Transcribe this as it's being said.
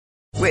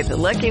With the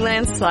Lucky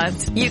Land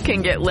Slots, you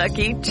can get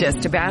lucky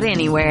just about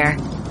anywhere.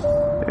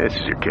 This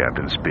is your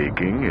captain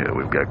speaking.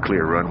 We've got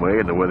clear runway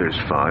and the weather's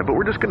fine, but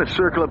we're just going to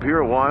circle up here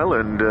a while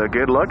and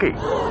get lucky.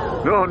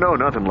 No,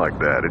 nothing like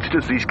that. It's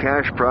just these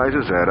cash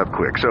prizes add up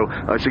quick. So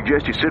I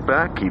suggest you sit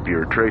back, keep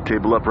your tray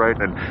table upright,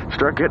 and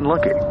start getting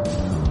lucky.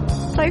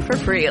 Play for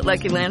free at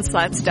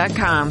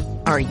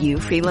LuckyLandSlots.com. Are you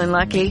feeling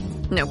lucky?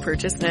 No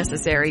purchase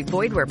necessary.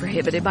 Void where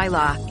prohibited by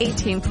law.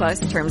 18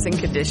 plus terms and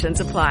conditions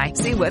apply.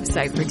 See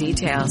website for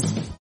details.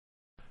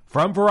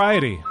 From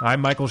Variety,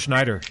 I'm Michael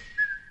Schneider.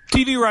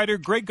 TV writer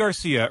Greg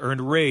Garcia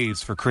earned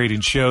raves for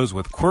creating shows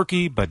with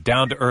quirky but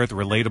down-to-earth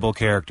relatable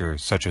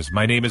characters, such as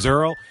My Name is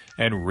Earl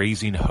and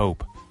Raising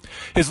Hope.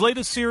 His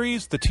latest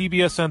series, the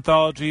TBS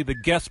anthology The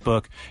Guest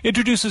Book,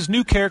 introduces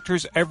new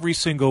characters every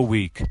single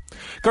week.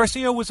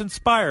 Garcia was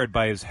inspired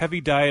by his heavy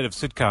diet of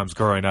sitcoms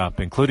growing up,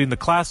 including the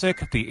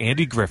classic The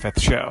Andy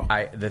Griffith Show.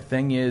 The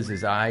thing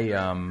is I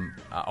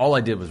all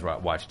I did was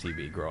watch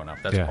TV growing up.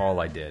 That's all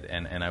I did,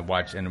 and I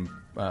watched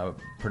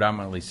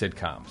predominantly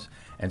sitcoms.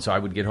 And so I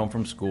would get home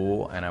from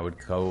school, and I would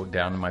go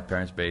down to my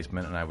parents'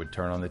 basement, and I would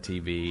turn on the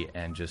TV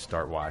and just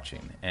start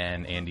watching.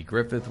 And Andy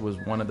Griffith was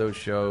one of those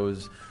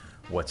shows.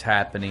 What's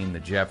Happening, The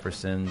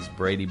Jeffersons,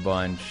 Brady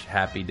Bunch,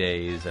 Happy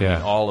Days. I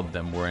mean, all of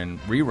them were in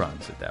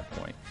reruns at that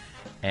point.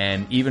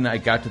 And even I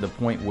got to the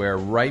point where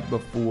right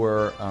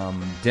before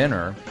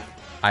dinner,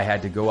 I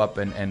had to go up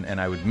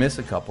and I would miss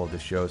a couple of the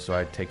shows, so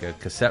I'd take a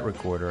cassette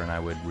recorder and I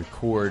would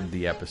record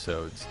the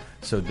episodes.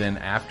 So then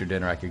after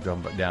dinner, I could go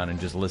down and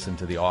just listen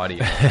to the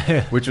audio,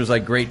 which was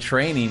like great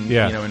training, you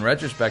know, in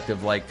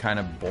retrospective, like kind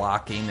of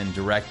blocking and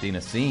directing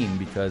a scene,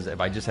 because if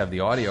I just have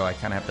the audio, I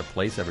kind of have to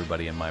place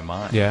everybody in my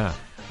mind. Yeah.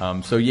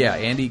 So yeah,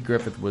 Andy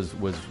Griffith was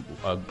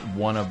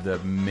one of the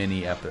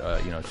many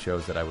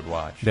shows that I would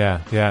watch.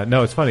 Yeah.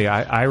 No, it's funny.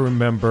 I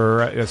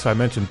remember. So I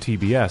mentioned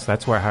TBS.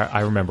 That's where I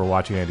remember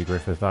watching Andy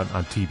Griffith on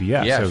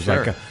TBS. Yeah, it was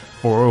like a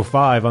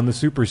 405 on the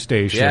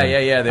Superstation.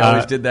 Yeah. They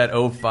always did that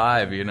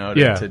 05,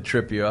 to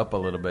trip you up a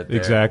little bit there.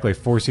 Exactly,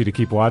 force you to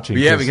keep watching.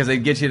 Yeah, because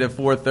they'd get you to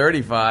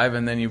 4:35,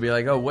 and then you'd be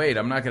like, oh wait,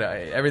 I'm not gonna.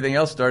 Everything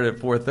else started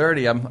at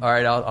 4:30. I'm all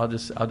right. I'll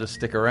just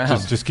stick around.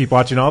 Just keep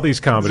watching all these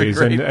comedies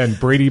and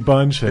Brady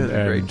Bunch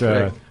and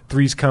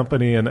Three's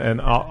Company and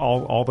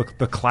all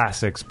the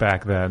classics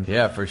back then.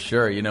 Yeah, for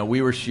sure.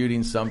 We were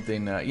shooting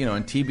something.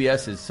 And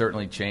TBS has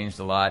certainly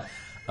changed a lot.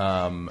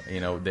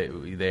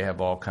 They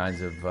have all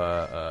kinds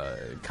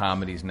of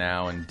comedies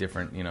now and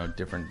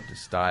different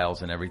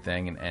styles and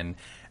everything. And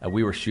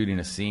we were shooting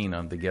a scene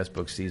on The Guest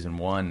Book season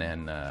 1,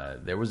 and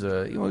there was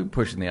we were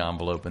pushing the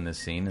envelope in this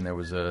scene, and there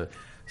was a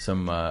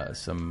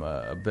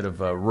bit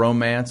of a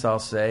romance, I'll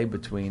say,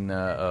 between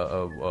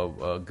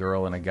a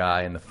girl and a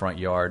guy in the front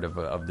yard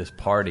of this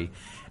party.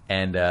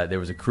 And there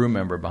was a crew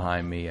member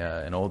behind me,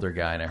 an older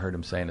guy, and I heard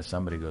him saying to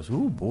somebody, he goes,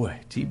 "Ooh, boy,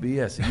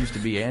 TBS, it used to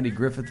be Andy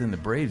Griffith in the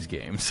Braves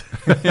games."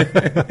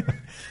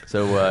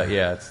 So,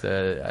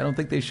 I don't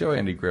think they show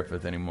Andy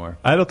Griffith anymore.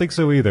 I don't think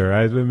so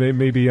either.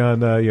 Maybe on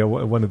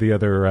one of the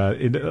other,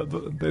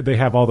 they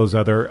have all those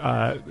other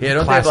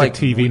classic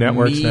TV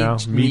networks now.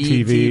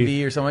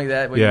 MeTV or something like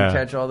that, where you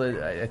catch all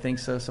the, I think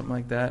so, something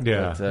like that.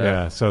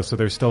 Yeah. So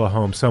there's still a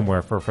home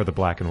somewhere for the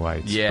black and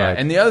whites. Yeah,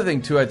 and the other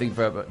thing, too, I think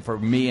for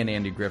me and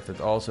Andy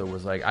Griffith also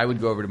was like I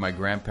would go over to my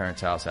grandparents'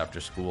 house after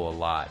school a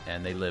lot,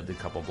 and they lived a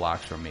couple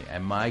blocks from me.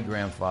 And my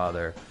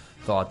grandfather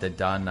thought that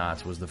Don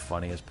Knotts was the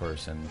funniest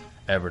person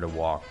ever to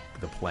walk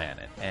the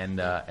planet,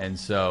 and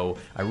so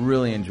I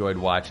really enjoyed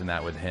watching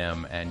that with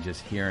him and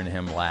just hearing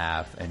him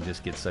laugh and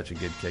just get such a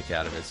good kick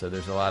out of it. So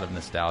there's a lot of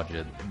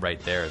nostalgia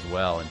right there as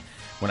well. And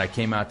when I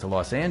came out to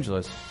Los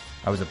Angeles,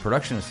 I was a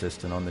production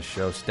assistant on the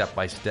show Step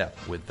by Step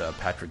with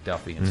Patrick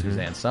Duffy and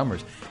Suzanne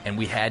Summers, and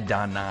we had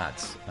Don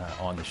Knotts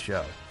on the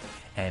show.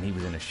 And he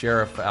was in a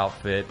sheriff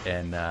outfit,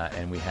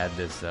 and we had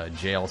this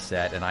jail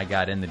set, and I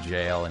got in the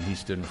jail, and he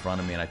stood in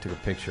front of me, and I took a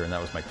picture, and that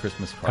was my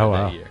Christmas card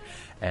that year.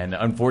 And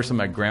unfortunately,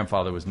 my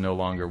grandfather was no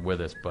longer with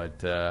us,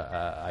 but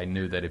I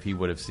knew that if he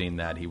would have seen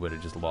that, he would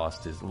have just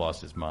lost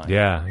his mind.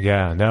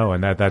 Yeah, no,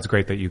 and that's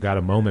great that you got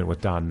a moment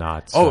with Don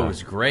Knotts. Oh, it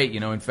was great.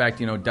 In fact,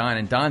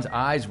 Don's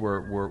eyes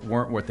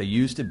weren't what they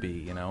used to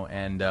be.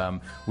 And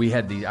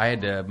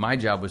my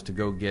job was to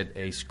go get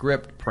a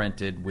script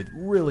printed with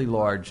really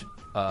large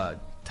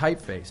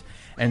typeface.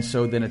 And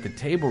so then at the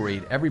table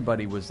read,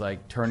 everybody was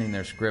like turning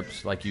their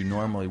scripts like you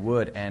normally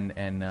would,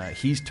 and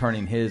he's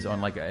turning his on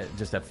like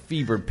just a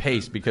fevered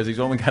pace because he's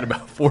only got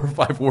about 4 or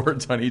 5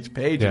 words on each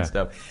page and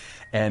stuff.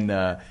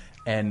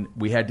 And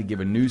we had to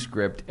give a new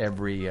script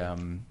every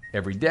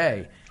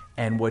day.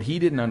 And what he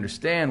didn't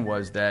understand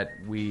was that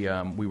we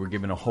were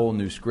given a whole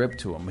new script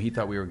to him. He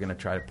thought we were going to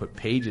try to put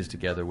pages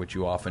together, which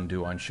you often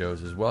do on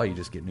shows as well. You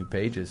just get new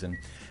pages. And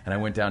I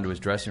went down to his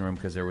dressing room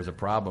because there was a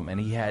problem. And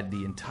he had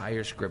the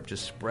entire script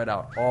just spread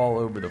out all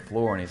over the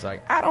floor. And he's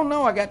like, I don't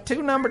know. I got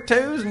 2 number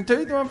 2s and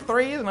 2 number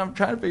 3s. And I'm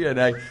trying to figure it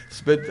out. I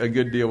spent a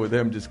good deal with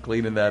him just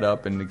cleaning that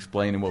up and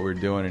explaining what we were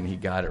doing. And he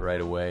got it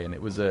right away. And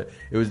it was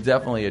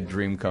definitely a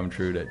dream come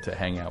true to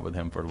hang out with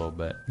him for a little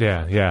bit.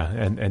 Yeah.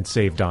 And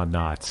save Don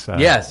Knotts.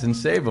 Yes. And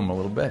save him a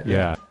little bit.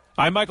 Yeah.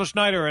 I'm Michael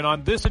Schneider, and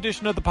on this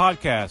edition of the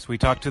podcast, we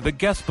talk to the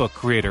guest book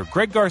creator,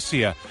 Greg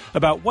Garcia,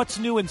 about what's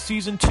new in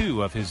Season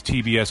 2 of his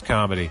TBS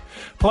comedy.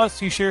 Plus,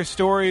 he shares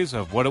stories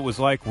of what it was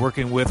like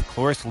working with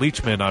Cloris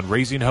Leachman on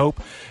Raising Hope,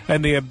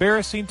 and the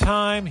embarrassing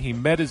time he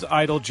met his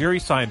idol, Jerry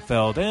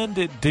Seinfeld, and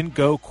it didn't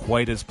go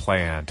quite as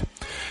planned.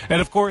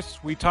 And, of course,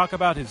 we talk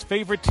about his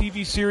favorite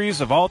TV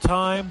series of all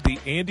time, The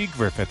Andy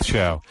Griffith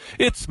Show.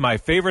 It's my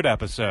favorite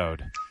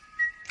episode.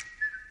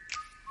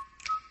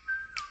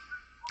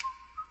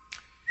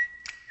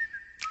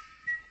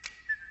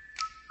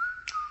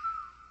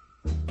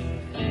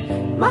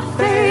 My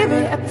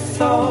favorite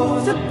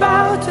episode's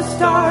about to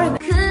start.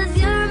 'Cause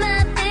you're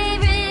my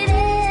favorite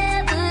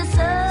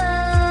episode.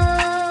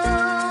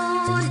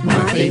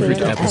 My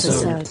favorite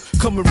episode.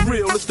 Coming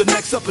real, it's the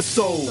next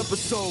episode.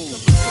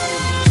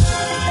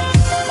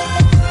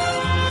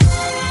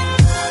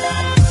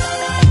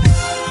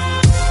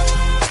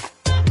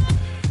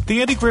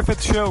 The Andy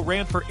Griffith Show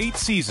ran for 8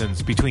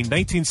 seasons between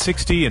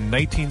 1960 and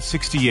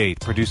 1968,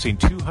 producing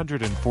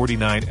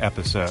 249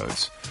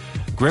 episodes.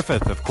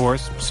 Griffith, of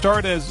course,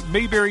 starred as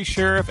Mayberry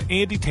Sheriff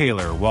Andy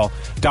Taylor, while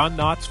Don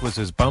Knotts was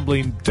his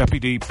bumbling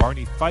deputy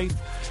Barney Fife,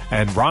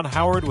 and Ron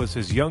Howard was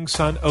his young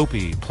son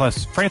Opie,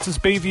 plus Frances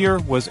Bavier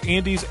was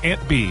Andy's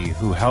Aunt Bee,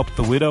 who helped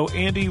the widow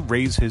Andy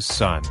raise his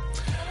son.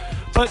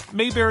 But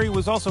Mayberry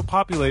was also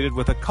populated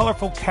with a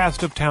colorful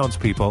cast of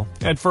townspeople,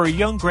 and for a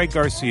young Greg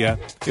Garcia,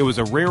 it was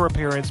a rare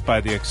appearance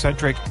by the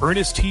eccentric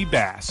Ernest T.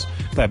 Bass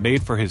that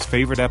made for his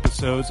favorite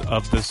episodes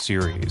of the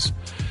series.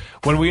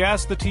 When we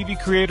asked the TV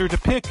creator to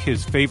pick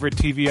his favorite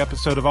TV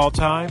episode of all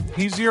time,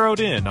 he zeroed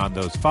in on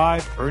those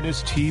 5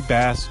 Ernest T.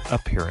 Bass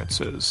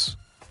appearances.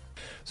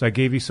 So I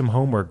gave you some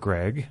homework,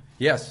 Greg.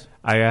 Yes.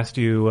 I asked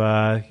you,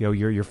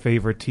 your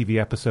favorite TV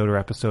episode or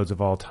episodes of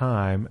all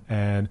time,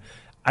 and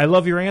I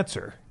love your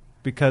answer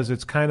because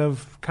it's kind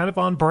of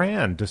on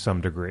brand to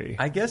some degree.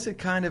 I guess it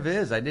kind of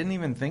is. I didn't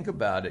even think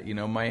about it.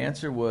 My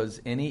answer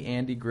was any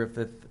Andy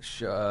Griffith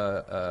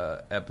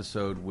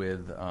episode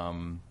with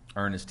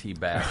Ernest T.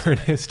 Bass.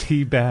 Ernest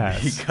T.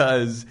 Bass.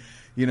 Because,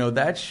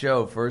 that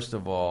show, first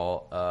of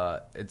all,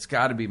 it's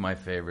got to be my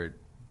favorite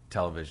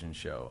television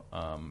show.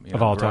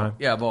 Of all time?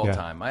 Yeah, of all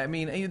time. I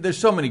mean, there's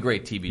so many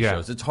great TV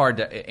shows. It's hard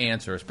to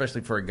answer, especially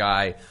for a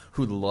guy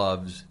who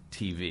loves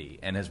TV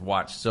and has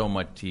watched so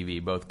much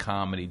TV, both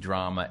comedy,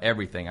 drama,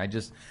 everything.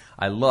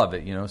 I love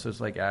it, So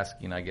it's like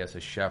asking, I guess, a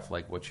chef,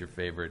 like, what's your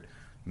favorite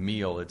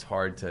meal? It's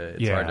hard to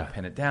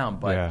pin it down.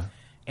 But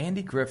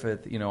Andy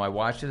Griffith, I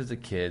watched it as a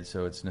kid,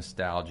 so it's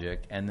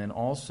nostalgic. And then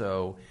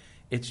also,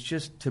 it's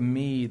just, to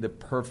me, the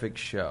perfect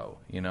show.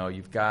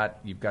 You've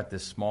got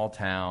this small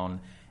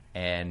town,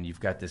 and you've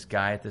got this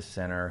guy at the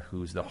center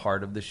who's the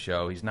heart of the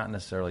show. He's not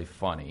necessarily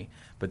funny,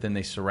 but then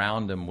they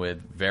surround him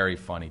with very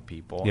funny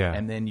people. Yeah.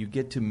 And then you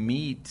get to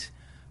meet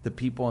the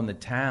people in the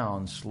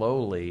town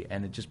slowly,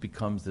 and it just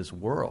becomes this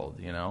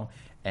world,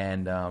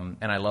 And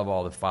I love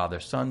all the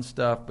father-son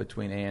stuff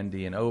between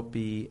Andy and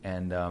Opie,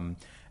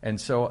 and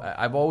so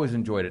I've always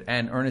enjoyed it.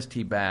 And Ernest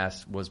T.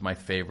 Bass was my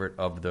favorite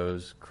of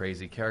those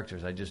crazy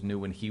characters. I just knew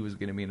when he was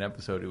going to be an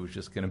episode, it was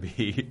just going to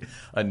be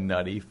a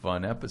nutty,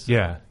 fun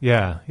episode.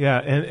 Yeah.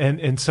 And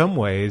in some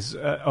ways,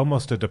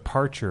 almost a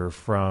departure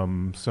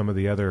from some of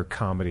the other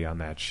comedy on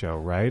that show,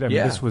 right? I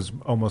mean, this was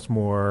almost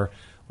more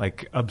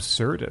like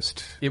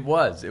absurdist. It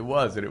was,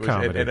 and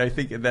comedy. And I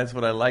think that's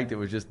what I liked. It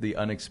was just the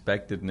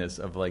unexpectedness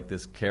of like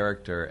this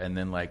character, and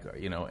then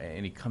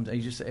and he comes,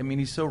 and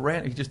he's so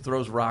random. He just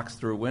throws rocks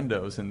through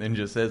windows, and then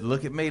just says,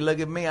 "Look at me,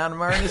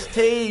 I'm Ernest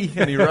T."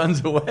 And he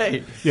runs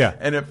away. Yeah.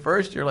 And at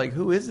first you're like,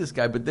 "Who is this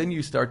guy?" But then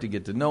you start to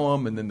get to know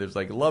him, and then there's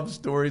like love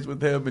stories with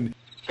him. And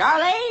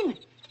Charlene,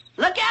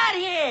 look out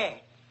here!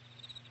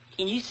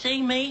 Can you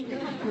see me?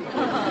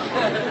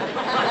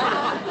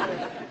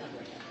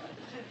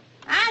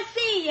 I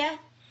see ya.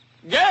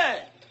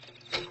 Good.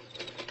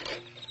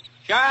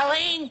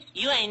 Charlene,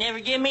 you ain't never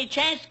given me a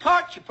chance to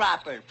court you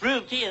proper, to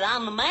prove to you that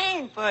I'm the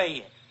man for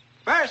you.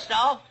 First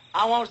off,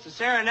 I wants to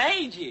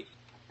serenade you.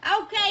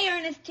 Okay,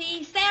 Ernest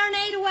T.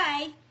 Serenade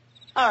away.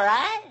 All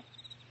right.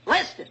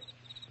 Listen.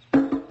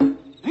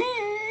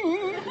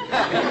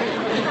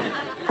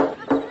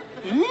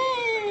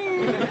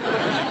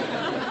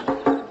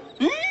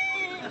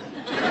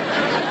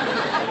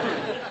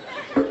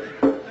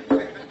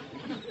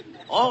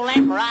 Old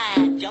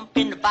Lamprey, jump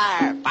in the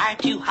fire, fire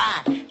too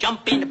high,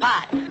 jump in the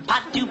pot,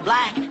 pot too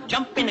black,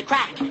 jump in the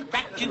crack,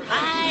 crack too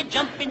high,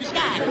 jump in the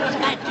sky,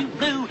 sky too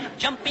blue,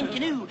 jump in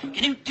canoe,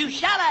 canoe too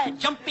shallow,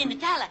 jump in the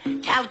tallow,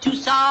 tallow too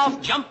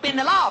soft, jump in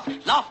the loft,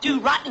 loft too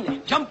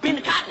rotten, jump in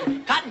the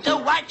cotton, cotton so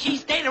white she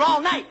stayed there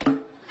all night.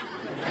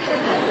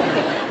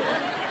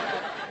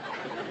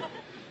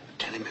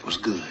 Tell him it was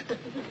good.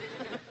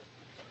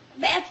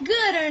 That's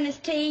good,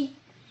 Ernest T.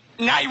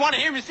 Now you want to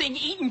hear me sing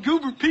Eating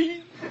Goober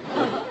Peas?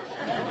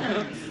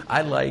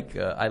 I like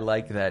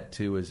that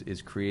too.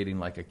 Is creating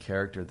like a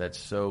character that's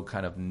so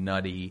kind of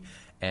nutty,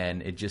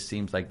 and it just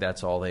seems like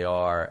that's all they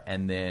are.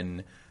 And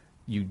then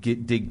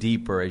dig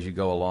deeper as you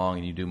go along,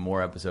 and you do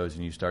more episodes,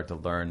 and you start to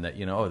learn that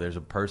there's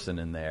a person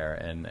in there,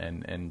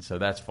 and so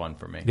that's fun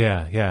for me.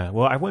 Yeah.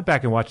 Well, I went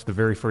back and watched the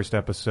very first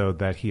episode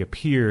that he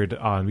appeared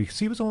on, because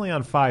he was only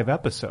on 5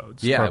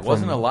 episodes. Yeah, it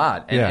wasn't a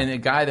lot, and a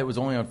guy that was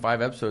only on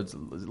 5 episodes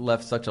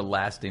left such a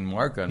lasting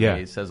mark on me.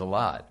 It says a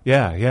lot.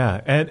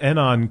 Yeah, and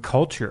on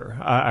culture,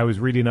 I was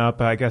reading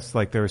up. I guess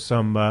like there are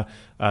some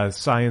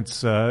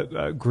science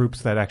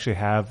groups that actually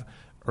have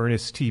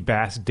Ernest T.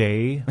 Bass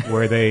Day,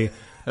 where they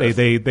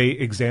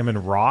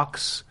examine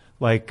rocks.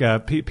 Like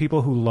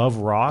people who love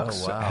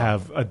rocks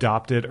have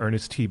adopted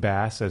Ernest T.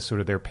 Bass as sort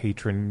of their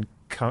patron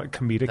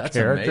comedic That's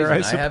character. Amazing.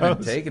 I suppose. I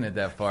haven't taken it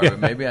that far, but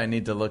maybe I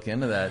need to look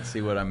into that,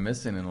 see what I'm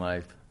missing in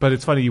life. But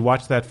it's funny, you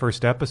watch that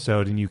first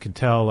episode and you can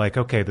tell, like,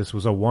 okay, this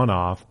was a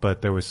one-off,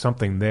 but there was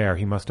something there.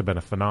 He must have been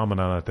a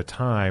phenomenon at the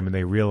time, and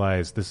they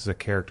realized this is a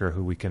character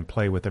who we can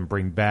play with and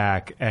bring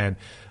back. And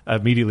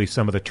immediately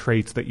some of the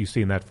traits that you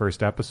see in that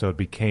first episode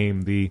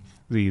became the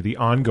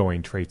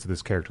ongoing traits of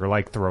this character,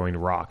 like throwing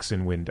rocks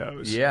in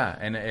windows. Yeah,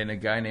 and a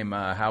guy named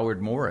Howard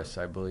Morris,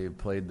 I believe,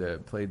 played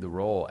the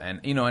role.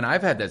 And and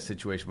I've had that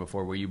situation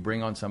before where you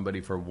bring on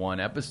somebody for one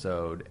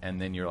episode,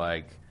 and then you're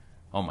like,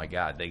 oh my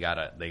God, they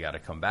gotta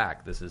come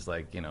back. This is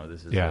like,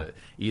 this is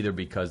either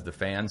because the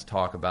fans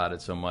talk about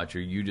it so much,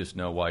 or you just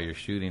know while you're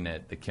shooting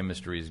it, the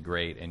chemistry is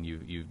great, and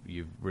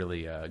you've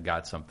really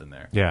got something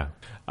there. Yeah.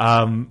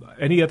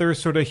 Any other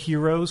sort of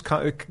heroes,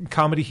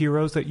 comedy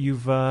heroes that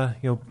you've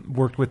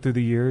worked with through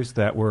the years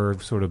that were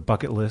sort of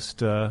bucket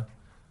list?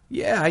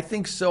 Yeah, I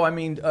think so. I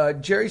mean,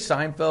 Jerry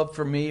Seinfeld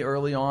for me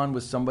early on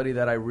was somebody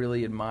that I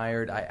really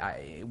admired.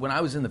 When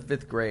I was in the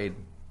 5th grade,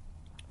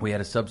 we had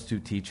a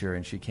substitute teacher,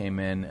 and she came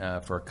in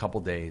for a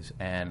couple days.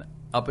 And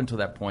up until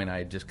that point, I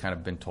had just kind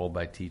of been told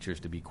by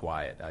teachers to be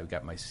quiet. I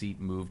got my seat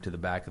moved to the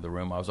back of the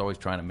room. I was always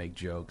trying to make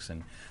jokes,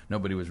 and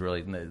nobody was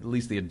really, at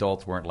least the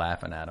adults weren't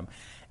laughing at them.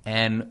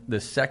 And the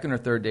 2nd or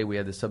 3rd day we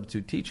had the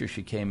substitute teacher,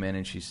 she came in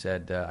and she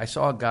said, I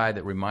saw a guy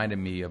that reminded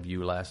me of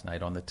you last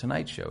night on The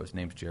Tonight Show. His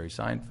name's Jerry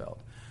Seinfeld.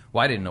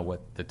 Well, I didn't know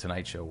what The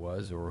Tonight Show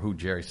was or who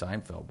Jerry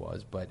Seinfeld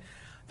was, but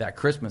that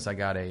Christmas I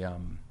got a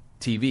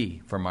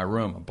TV for my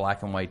room, a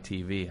black and white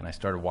TV, and I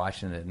started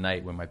watching it at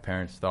night when my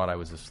parents thought I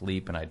was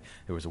asleep, and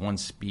there was one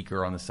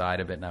speaker on the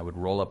side of it, and I would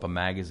roll up a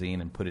magazine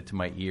and put it to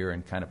my ear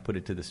and kind of put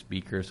it to the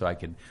speaker so I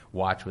could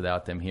watch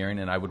without them hearing,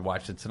 and I would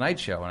watch The Tonight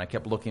Show, and I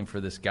kept looking for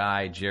this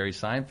guy, Jerry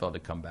Seinfeld, to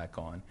come back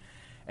on.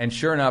 And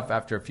sure enough,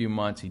 after a few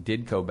months, he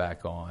did go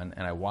back on,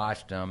 and I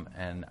watched him,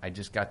 and I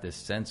just got this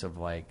sense of,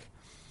 like,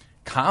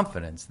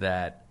 confidence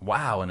that,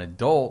 wow, an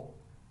adult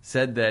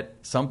said that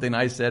something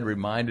I said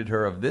reminded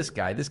her of this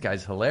guy. This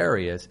guy's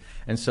hilarious.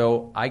 And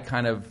so I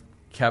kind of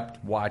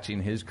kept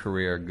watching his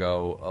career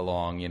go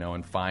along,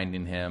 and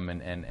finding him.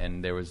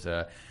 And there was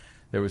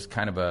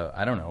kind of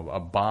a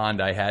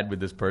bond I had with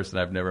this person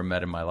I've never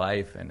met in my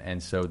life.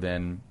 And so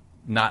then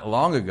not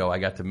long ago, I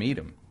got to meet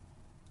him.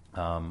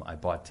 I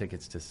bought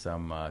tickets to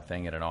some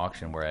thing at an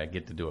auction where I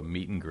get to do a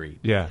meet and greet.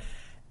 Yeah.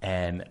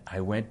 And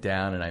I went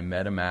down and I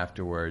met him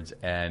afterwards,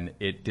 and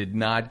it did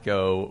not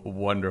go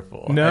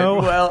wonderful. No?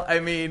 Well,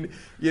 I mean,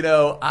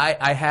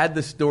 I had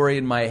the story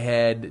in my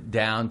head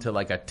down to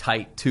like a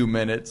tight 2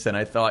 minutes, and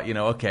I thought,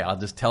 okay, I'll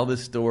just tell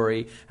this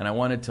story. And I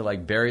wanted to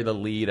like bury the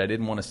lead. I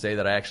didn't want to say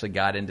that I actually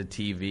got into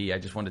TV. I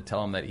just wanted to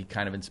tell him that he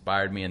kind of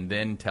inspired me and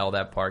then tell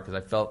that part because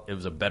I felt it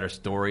was a better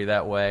story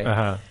that way.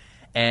 Uh-huh.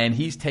 And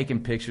he's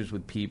taking pictures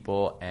with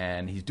people,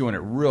 and he's doing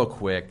it real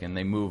quick, and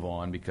they move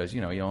on because,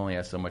 you only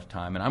have so much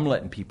time. And I'm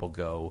letting people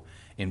go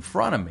in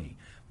front of me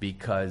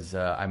because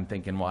I'm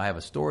thinking, well, I have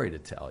a story to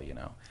tell,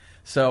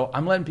 So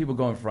I'm letting people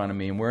go in front of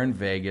me, and we're in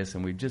Vegas,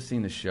 and we've just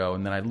seen the show.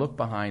 And then I look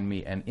behind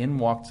me, and in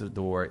walks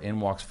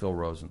Phil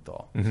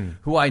Rosenthal,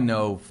 who I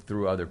know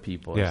through other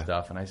people and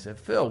stuff. And I said,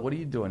 Phil, what are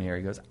you doing here?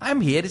 He goes, I'm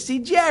here to see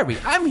Jerry.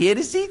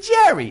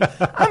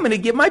 I'm I'm going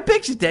to get my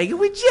picture taken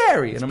with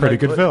Jerry. And I'm pretty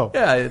like, good, Phil.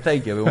 Yeah,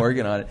 thank you. I've been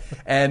working on it.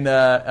 And,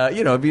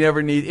 if he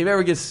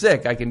ever gets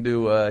sick, I can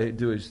do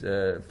his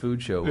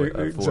food show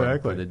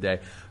for the day.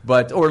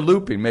 Or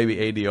looping, maybe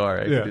ADR.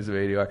 I could do some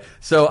ADR.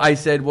 So I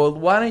said, well,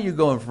 why don't you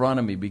go in front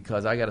of me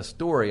because I got a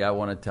story I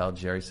want to tell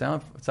Jerry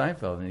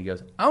Seinfeld. And he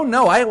goes, oh,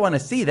 no, I want to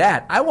see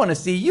that. I want to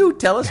see you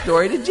tell a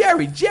story to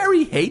Jerry.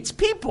 Jerry hates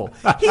people.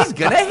 He's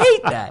going to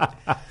hate that.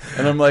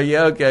 And I'm like,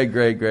 yeah, okay,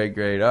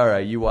 great. All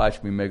right, you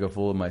watch me make a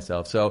fool of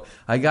myself. So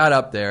I got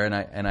up there, and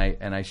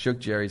I shook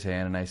Jerry's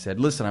hand, and I said,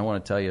 listen, I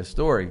want to tell you a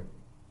story.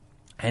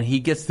 And he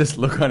gets this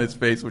look on his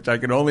face, which I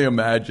can only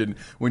imagine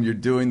when you're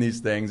doing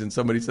these things and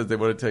somebody says they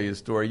want to tell you a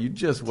story. You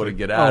just want to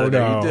get out of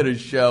there. No. He did a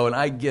show, and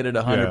I get it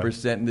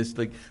 100%. And this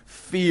like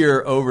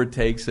fear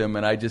overtakes him.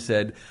 And I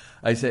said,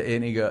 I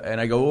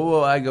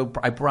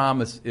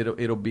promise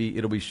it'll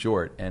be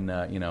short. And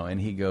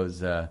and he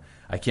goes,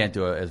 I can't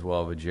do it as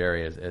well of a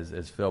Jerry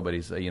as Phil, but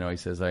he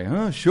says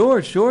like,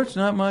 short's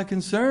not my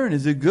concern.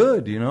 Is it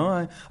good?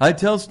 I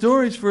tell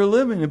stories for a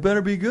living. It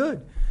better be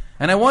good.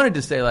 And I wanted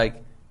to say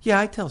like, Yeah,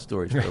 I tell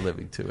stories for a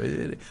living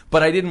too.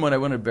 But I didn't want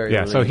to bury.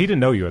 Yeah, so he didn't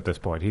know you at this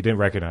point. He didn't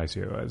recognize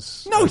you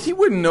as. No, he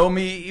wouldn't know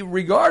me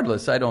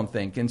regardless. I don't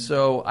think. And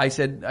so I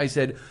said,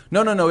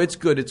 no, it's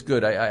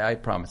good. I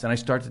promise. And I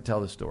start to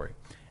tell the story.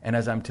 And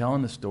as I'm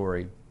telling the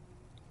story,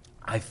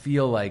 I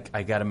feel like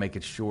I got to make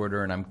it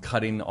shorter, and I'm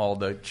cutting all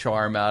the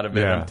charm out of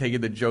it. Yeah. I'm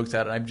taking the jokes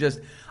out, and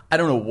I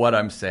don't know what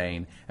I'm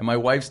saying. And my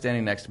wife's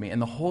standing next to me,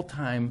 and the whole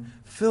time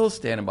Phil's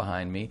standing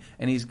behind me,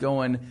 and he's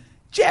going,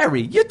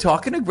 Jerry, you're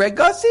talking to Greg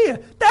Garcia.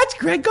 That's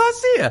Greg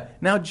Garcia.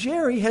 Now,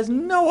 Jerry has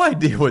no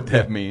idea what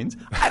that means.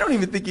 I don't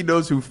even think he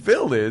knows who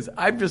Phil is.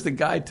 I'm just a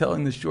guy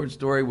telling the short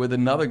story with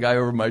another guy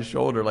over my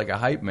shoulder like a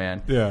hype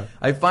man. Yeah.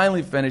 I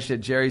finally finish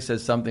it. Jerry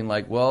says something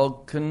like, well,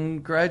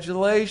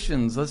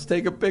 congratulations. Let's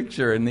take a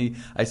picture. And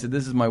I said,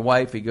 this is my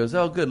wife. He goes,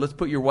 oh, good. Let's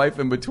put your wife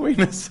in between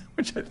us,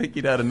 which I think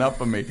he'd had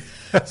enough of me.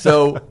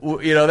 So,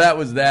 that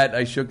was that.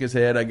 I shook his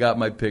head. I got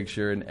my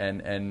picture.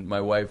 And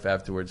my wife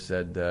afterwards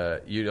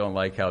said, you don't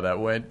like how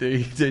that went,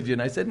 did you?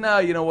 And I said, no,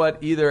 you know what?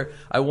 Either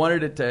I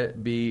wanted it to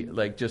be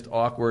like just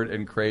awkward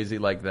and crazy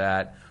like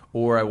that,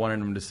 or I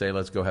wanted him to say,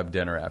 let's go have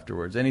dinner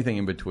afterwards. Anything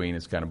in between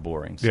is kind of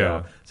boring.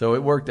 So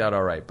it worked out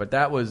all right. But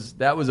that was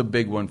a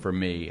big one for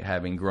me,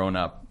 having grown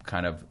up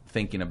kind of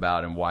thinking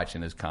about and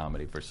watching his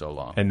comedy for so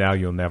long. And now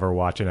you'll never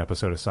watch an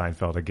episode of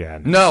Seinfeld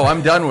again. No,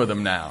 I'm done with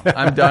him now.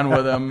 I'm done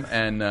with him,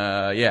 and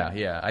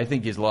yeah, I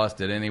think he's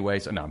lost it anyway.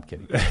 So no, I'm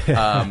kidding.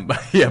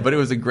 But it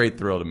was a great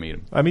thrill to meet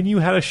him. I mean, you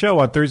had a show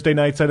on Thursday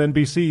nights at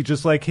NBC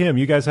just like him.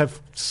 You guys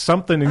have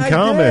something in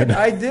common.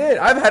 I did.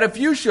 I've had a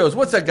few shows.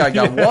 What's that guy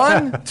got?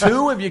 1,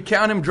 2? If you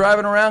count him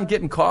driving around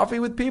getting coffee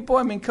with people?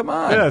 I mean, come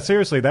on. Yeah,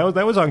 seriously,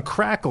 that was on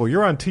Crackle.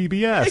 You're on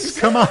TBS.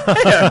 Exactly. Come on.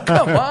 Yeah,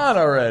 come on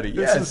already.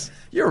 Yes.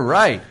 You're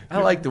right. I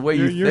like the way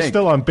you think. You're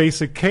still on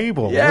basic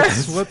cable.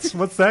 Yes.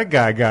 What's that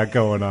guy got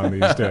going on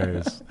these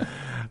days?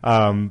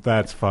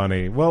 That's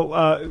funny.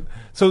 Well,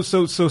 so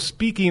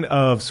speaking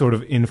of sort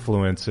of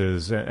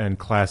influences and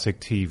classic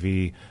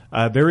TV,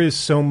 there is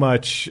so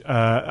much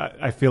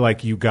I feel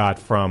like you got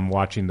from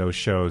watching those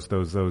shows,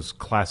 those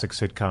classic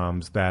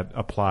sitcoms that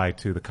apply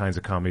to the kinds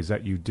of comedies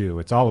that you do.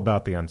 It's all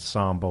about the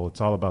ensemble.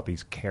 It's all about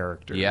these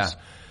characters. Yeah.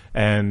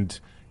 And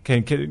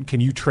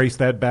Can you trace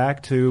that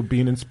back to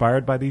being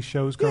inspired by these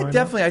shows growing up?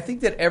 Definitely. I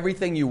think that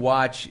everything you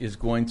watch is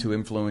going to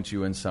influence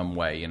you in some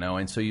way,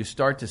 and so you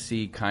start to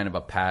see kind of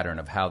a pattern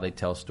of how they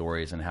tell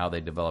stories and how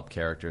they develop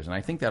characters, and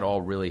I think that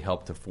all really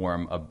helped to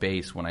form a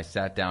base. When I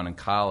sat down in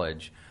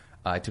college,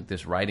 I took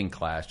this writing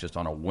class just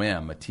on a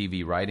whim, a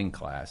TV writing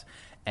class,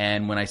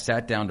 and when I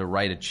sat down to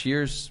write a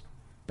Cheers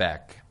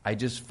spec, I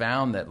just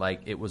found that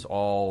it was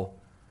all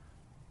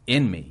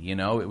in me,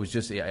 it was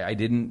just, I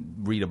didn't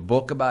read a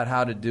book about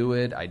how to do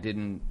it. I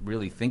didn't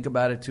really think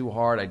about it too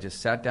hard. I just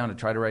sat down to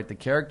try to write the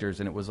characters,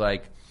 and it was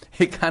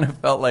it kind of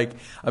felt like,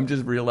 I'm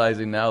just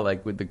realizing now,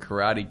 with the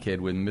Karate Kid,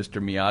 when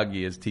Mr.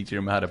 Miyagi is teaching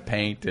him how to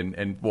paint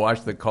and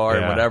wash the car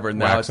and whatever, and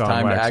now it's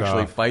time to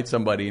actually fight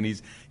somebody,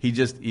 and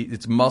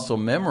it's muscle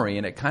memory,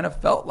 and it kind of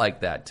felt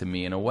like that to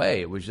me in a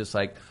way. It was just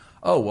like,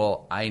 oh,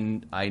 well, I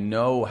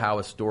know how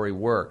a story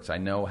works. I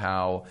know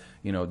how,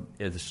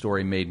 the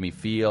story made me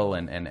feel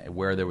and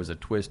where there was a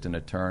twist and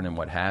a turn and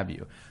what have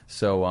you.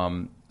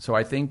 So so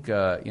I think,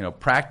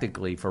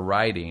 practically for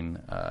writing,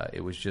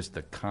 it was just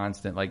the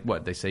constant,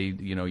 what they say,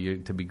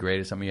 to be great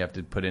at something, you have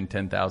to put in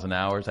 10,000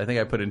 hours. I think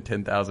I put in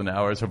 10,000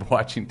 hours of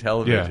watching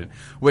television,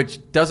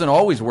 which doesn't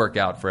always work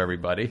out for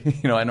everybody.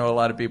 I know a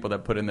lot of people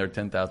that put in their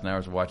 10,000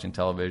 hours of watching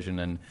television,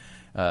 and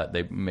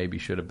they maybe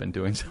should have been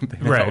doing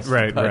something else.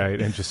 Right,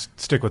 and just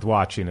stick with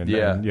watching. And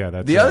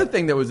that's the other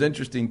thing that was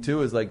interesting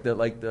too is like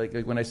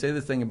when I say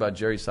this thing about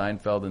Jerry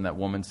Seinfeld and that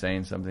woman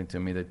saying something to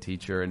me, the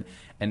teacher,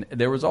 and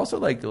there was also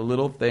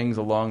little things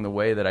along the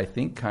way that I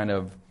think kind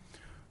of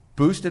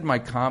boosted my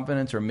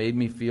confidence or made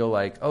me feel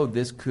like, oh,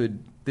 this could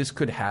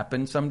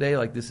happen someday.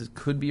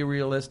 Could be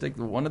realistic.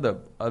 One of the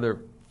other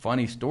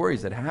funny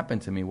stories that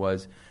happened to me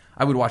was,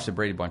 I would watch The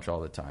Brady Bunch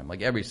all the time.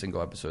 Every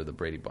single episode of The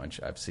Brady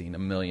Bunch I've seen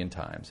 1,000,000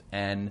 times.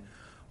 And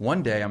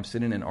one day I'm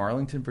sitting in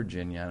Arlington,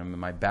 Virginia, and I'm in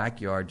my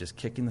backyard just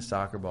kicking the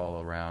soccer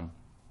ball around.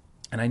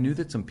 And I knew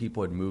that some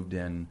people had moved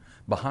in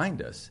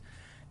behind us,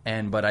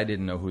 but I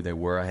didn't know who they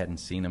were. I hadn't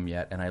seen them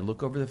yet. And I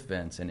look over the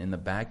fence, and in the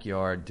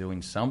backyard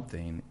doing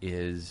something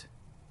is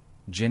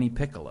Jenny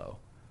Piccolo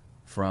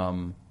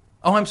from...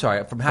 Oh, I'm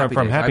sorry. From Happy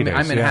Days.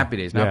 I'm in Happy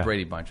Days, not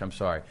Brady Bunch. I'm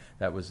sorry.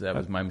 That was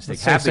my mistake.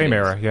 Same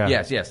era, yeah.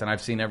 Yes, and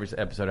I've seen every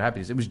episode of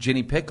Happy Days. It was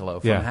Jenny Piccolo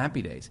from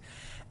Happy Days.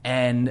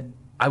 And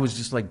I was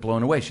just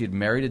blown away. She had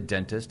married a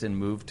dentist and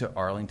moved to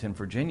Arlington,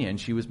 Virginia, and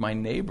she was my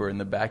neighbor in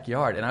the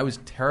backyard. And I was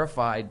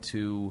terrified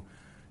to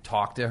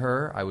talk to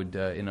her. I would,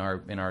 in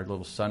our little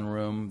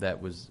sunroom that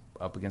was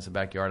up against the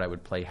backyard, I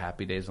would play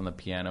Happy Days on the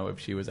piano if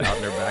she was out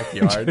in her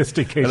backyard. Just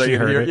in case she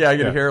heard it. Yeah, I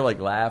could hear her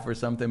laugh or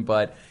something.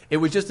 But it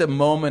was just a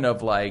moment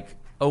of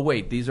oh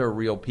wait, these are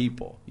real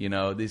people.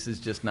 This is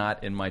just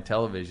not in my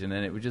television.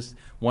 And it was just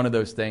one of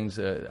those things.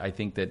 I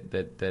think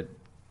that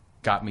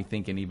got me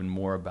thinking even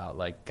more about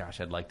like,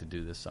 gosh, I'd like to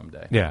do this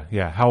someday.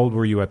 Yeah. How old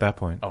were you at that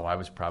point? Oh, I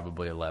was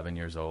probably 11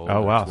 years old.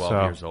 Oh, wow. 12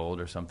 So, years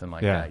old or something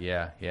like that.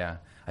 Yeah.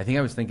 I think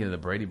I was thinking of the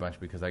Brady Bunch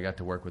because I got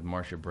to work with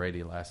Marcia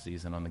Brady last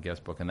season on the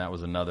guest book, and that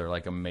was another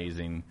like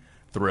amazing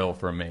thrill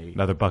for me.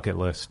 Another bucket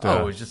list.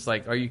 It was just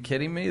like, are you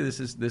kidding me? This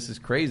is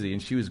crazy.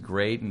 And she was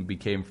great, and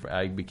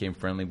I became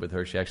friendly with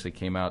her. She actually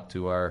came out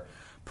to our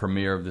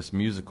premiere of this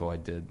musical I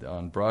did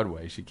on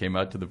Broadway. She came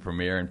out to the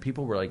premiere, and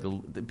people were like,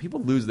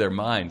 people lose their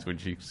minds when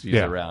she's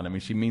around. I mean,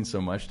 she means so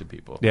much to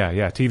people. Yeah,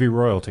 TV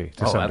royalty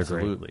to some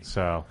absolutely. degree.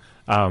 So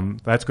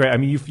that's great. I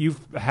mean, you've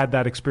had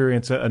that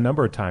experience a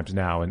number of times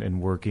now, in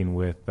working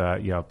with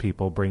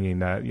people, bringing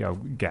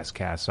guest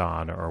casts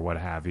on or what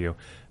have you.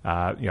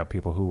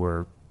 People who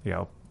were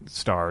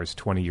stars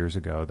 20 years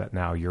ago that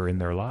now you're in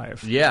their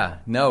lives. Yeah,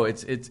 no,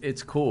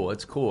 it's cool.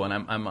 It's cool, and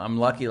I'm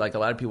lucky. Like a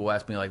lot of people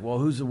ask me, like, well,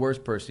 who's the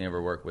worst person you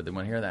ever worked with? And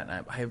when I hear that,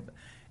 and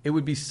it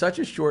would be such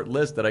a short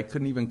list that I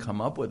couldn't even come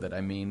up with it.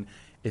 I mean,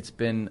 it's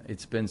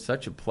been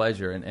such a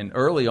pleasure. And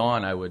early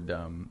on,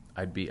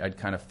 I'd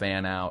kind of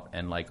fan out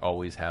and like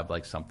always have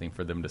like something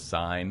for them to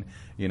sign,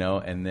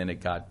 And then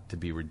it got to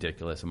be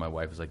ridiculous, and my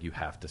wife was like, "You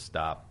have to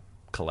stop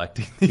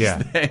collecting these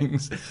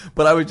things."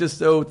 But I was just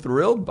so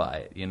thrilled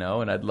by it,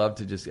 and I'd love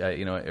to just,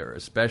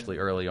 especially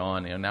early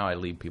on, now I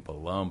leave people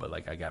alone, but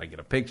like I got to get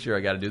a picture, I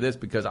got to do this,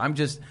 because I'm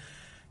just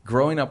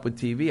growing up with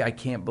TV. I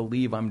can't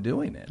believe I'm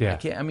doing it. Yeah.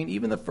 I mean,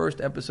 even the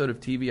first episode of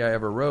TV I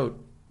ever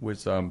wrote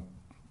was a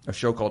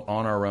show called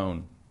On Our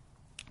Own,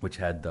 which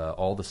had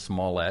all the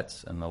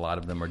Smalletts, and a lot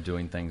of them are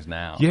doing things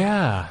now.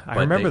 Yeah, I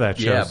remember that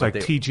show. It's like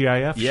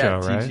TGIF show,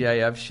 right?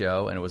 Yeah, TGIF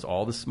show, and it was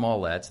all the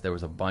Smalletts. There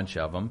was a bunch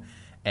of them.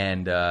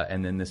 And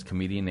then this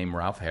comedian named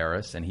Ralph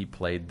Harris, and he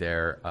played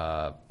their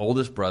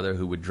oldest brother,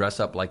 who would dress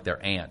up like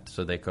their aunt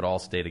so they could all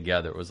stay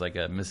together. It was like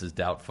a Mrs.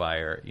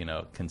 Doubtfire,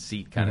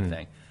 conceit kind of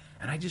thing.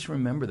 And I just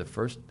remember the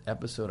first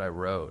episode I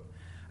wrote.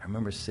 I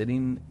remember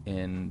sitting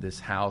in this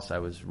house I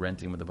was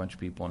renting with a bunch of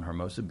people in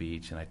Hermosa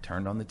Beach, and I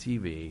turned on the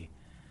TV,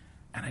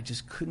 and I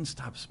just couldn't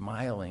stop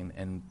smiling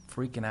and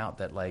freaking out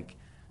that like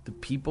the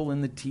people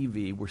in the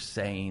TV were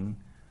saying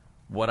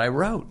what I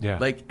wrote. Yeah.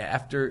 Like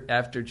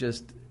after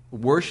just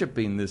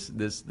worshiping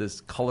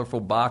this colorful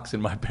box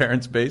in my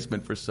parents'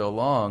 basement for so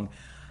long,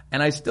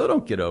 and I still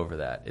don't get over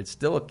that. It's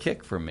still a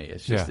kick for me.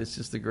 It's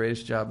just the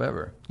greatest job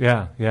ever.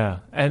 Yeah.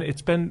 And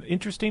it's been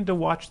interesting to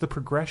watch the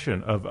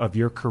progression of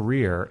your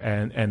career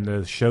and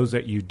the shows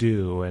that you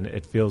do, and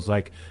it feels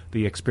like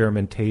the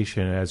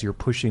experimentation as you're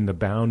pushing the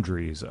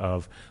boundaries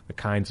of the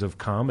kinds of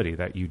comedy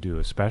that you do,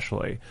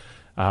 especially.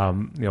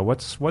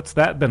 What's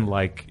that been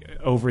like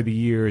over the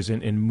years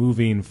in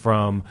moving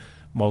from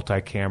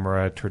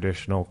multi-camera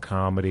traditional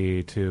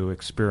comedy to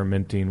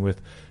experimenting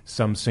with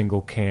some single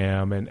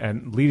cam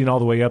and leading all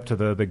the way up to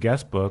the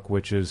guest book,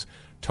 which is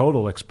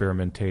total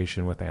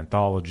experimentation with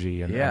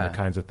anthology and the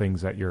kinds of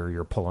things that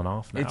you're pulling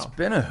off now? It's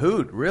been a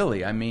hoot,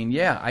 really. I mean,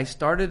 I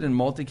started in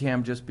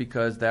multicam just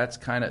because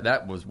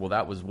that was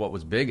what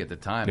was big at the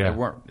time. Yeah. There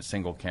weren't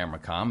single camera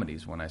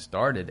comedies when I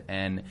started,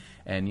 and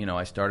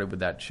I started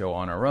with that show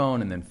On Our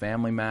Own, and then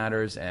Family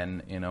Matters,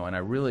 and I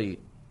really.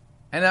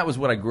 And that was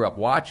what I grew up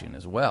watching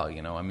as well,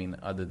 I mean,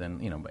 other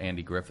than,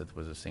 Andy Griffith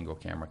was a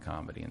single-camera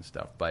comedy and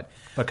stuff. But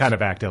kind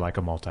of acted like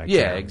a multi-camera.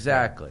 Yeah,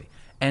 exactly.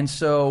 And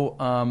so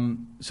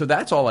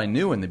that's all I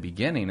knew in the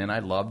beginning, and I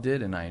loved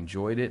it, and I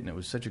enjoyed it, and it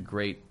was such a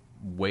great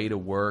way to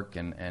work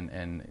and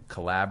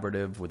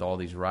collaborative with all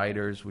these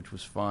writers, which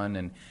was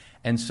fun.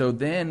 And so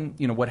then,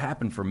 what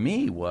happened for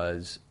me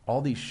was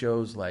all these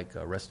shows like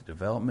Arrested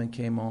Development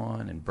came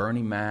on, and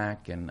Bernie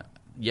Mac, and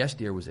Yes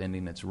Dear was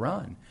ending its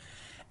run.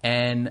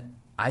 And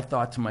I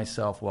thought to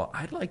myself, well,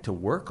 I'd like to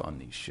work on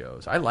these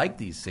shows. I like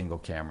these single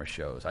camera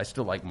shows. I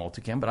still like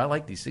multicam, but I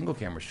like these single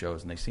camera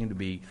shows, and they seem to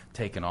be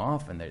taking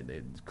off, and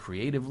they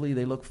creatively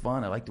they look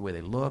fun. I like the way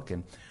they look,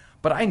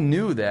 but I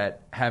knew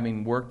that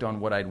having worked on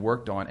what I'd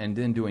worked on and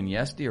then doing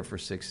Yes Dear for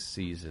 6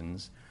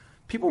 seasons,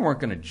 people weren't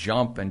going to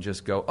jump and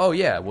just go, oh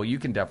yeah, well you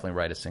can definitely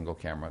write a single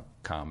camera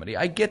comedy.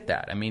 I get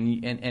that. I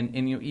mean, and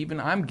even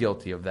I'm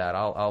guilty of that.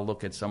 I'll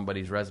look at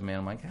somebody's resume and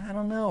I'm like, I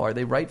don't know, are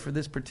they right for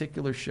this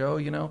particular show?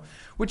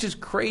 Which is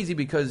crazy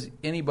because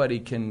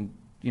anybody can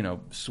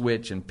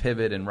switch and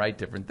pivot and write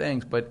different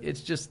things, but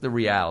it's just the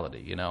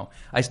reality.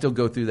 I still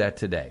go through that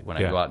today when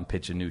I go out and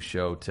pitch a new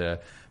show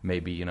to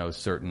maybe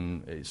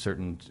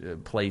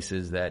certain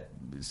places that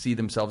see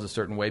themselves a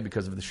certain way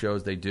because of the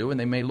shows they do, and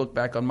they may look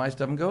back on my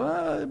stuff and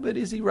go, but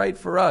is he right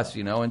for us?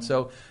 And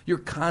so you're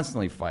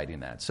constantly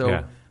fighting that.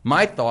 So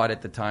my thought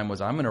at the time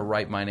was, I'm going to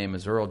write My Name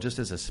is Earl just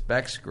as a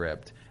spec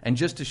script and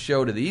just to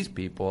show to these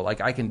people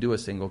like I can do a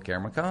single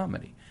camera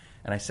comedy.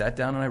 And I sat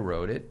down and I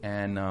wrote it,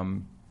 and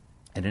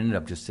it ended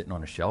up just sitting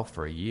on a shelf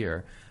for a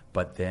year,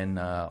 but then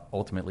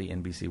ultimately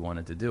NBC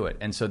wanted to do it.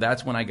 And so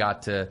that's when I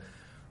got to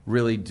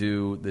really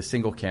do the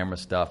single camera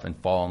stuff and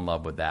fall in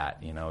love with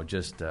that,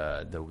 just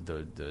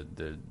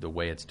the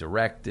way it's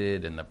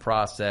directed and the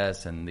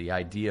process and the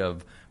idea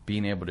of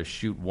being able to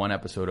shoot one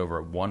episode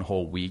over one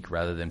whole week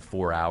rather than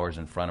 4 hours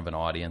in front of an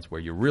audience where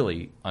you're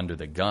really under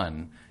the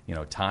gun,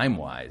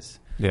 time-wise.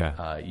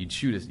 Yeah. You'd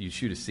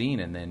shoot a scene,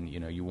 and then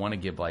you want to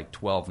give like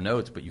 12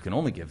 notes, but you can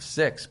only give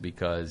 6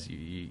 because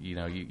you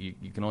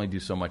can only do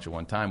so much at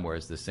one time.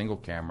 Whereas the single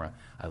camera,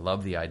 I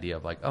love the idea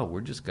of like, oh,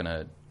 we're just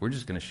gonna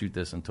shoot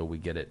this until we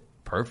get it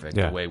perfect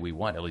the way we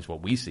want, at least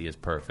what we see is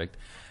perfect,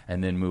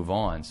 and then move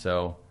on.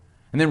 So.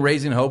 And then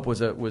Raising Hope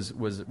was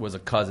a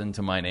cousin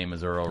to My Name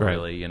Is Earl,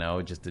 really,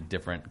 just a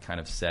different kind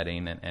of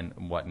setting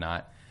and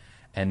whatnot.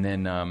 And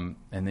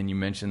then you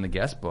mentioned the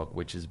guest book,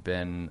 which has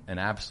been an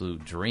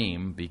absolute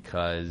dream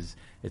because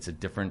it's a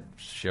different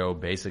show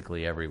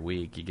basically every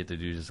week. You get to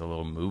do just a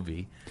little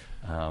movie,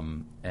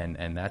 and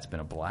that's been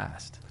a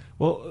blast.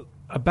 Well,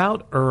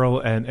 about Earl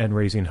and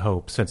Raising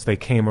Hope, since they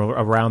came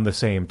around the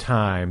same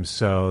time,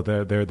 so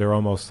they're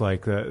almost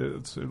like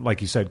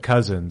you said,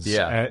 cousins.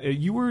 Yeah.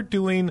 You were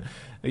doing,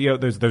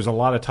 there's a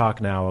lot of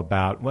talk now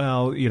about,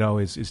 well,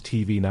 is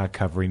TV not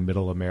covering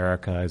Middle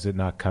America? Is it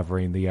not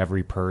covering the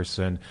every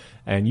person?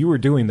 And you were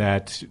doing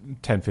that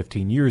 10,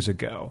 15 years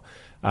ago.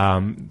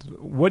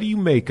 What do you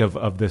make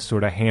of this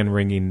sort of hand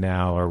wringing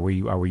now? Are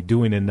we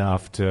doing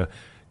enough to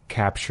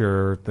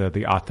capture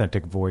the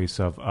authentic voice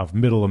of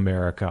Middle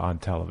America on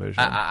television?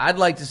 I'd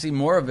like to see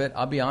more of it.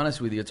 I'll be honest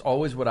with you. It's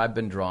always what I've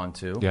been drawn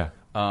to. Yeah.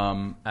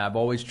 I've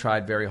always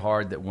tried very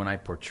hard that when I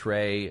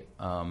portray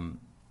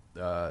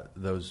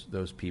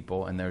those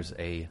people, and there's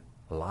a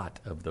lot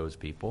of those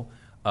people,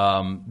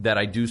 that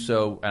I do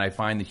so, and I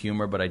find the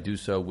humor, but I do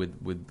so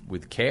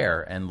with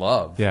care and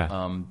love.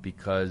 Yeah.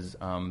 Because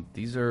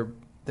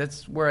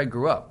that's where I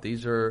grew up.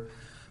 These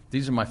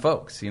are my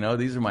folks,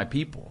 these are my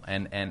people,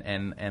 and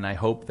I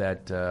hope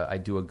that I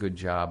do a good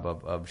job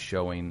of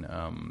showing,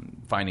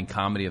 finding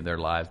comedy of their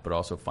lives, but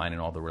also finding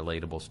all the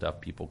relatable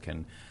stuff people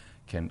can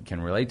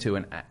relate to,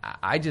 and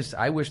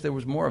I wish there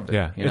was more of it.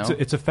 Yeah,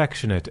 it's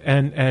affectionate,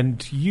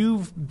 and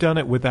you've done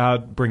it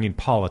without bringing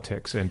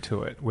politics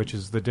into it, which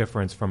is the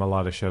difference from a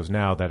lot of shows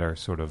now that are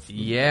sort of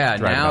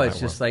now it's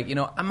just like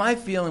my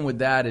feeling with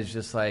that is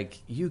just like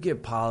you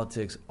get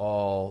politics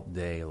all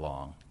day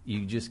long.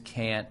 You just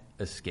can't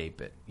escape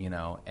it,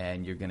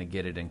 and you're going to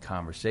get it in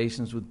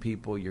conversations with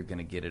people. You're going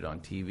to get it on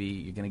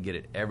TV. You're going to get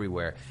it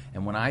everywhere.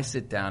 And when I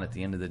sit down at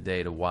the end of the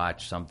day to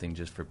watch something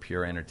just for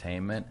pure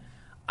entertainment,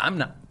 I'm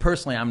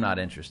not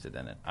interested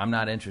in it. I'm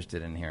not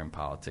interested in hearing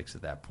politics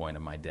at that point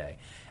of my day.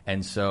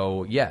 And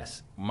so,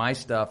 yes, my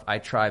stuff, I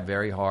try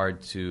very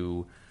hard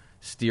to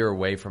steer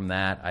away from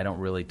that. I don't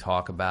really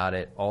talk about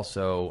it.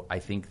 Also, I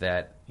think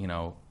that,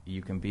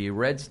 you can be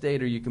red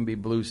state or you can be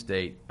blue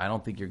state. I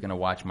don't think you're going to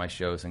watch my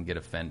shows and get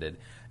offended.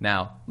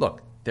 Now,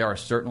 look, there are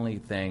certainly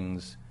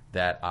things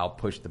that I'll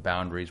push the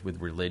boundaries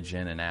with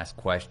religion and ask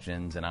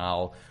questions, and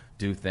I'll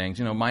do things.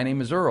 My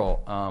Name Is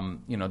Earl.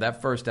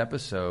 That first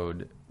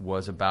episode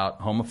was about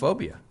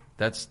homophobia.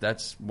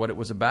 That's what it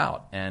was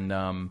about. And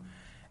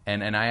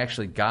I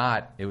actually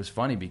it was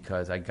funny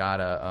because I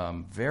got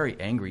a very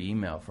angry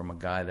email from a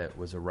guy that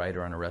was a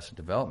writer on Arrested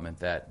Development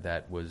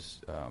that was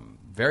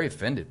very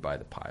offended by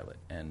the pilot.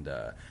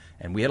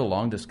 And we had a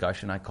long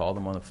discussion. I called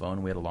him on the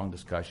phone. We had a long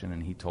discussion,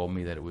 and he told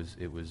me that it was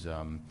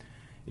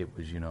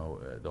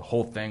the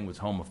whole thing was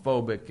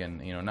homophobic,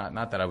 and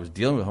not that I was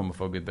dealing with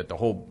homophobia, but the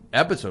whole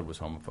episode was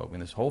homophobic,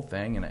 and this whole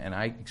thing. And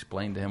I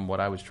explained to him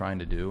what I was trying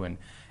to do,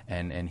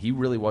 and he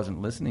really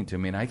wasn't listening to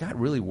me. And I got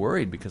really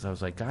worried because I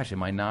was like, gosh,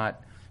 am I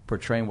not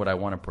portraying what I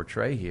want to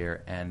portray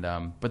here? And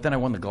but then I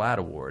won the GLAAD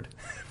award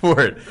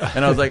for it,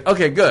 and I was like,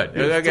 okay, good.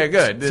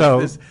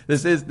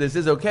 This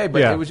is okay.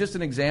 But it was just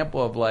an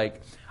example of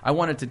like I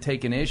wanted to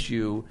take an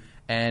issue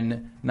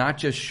and not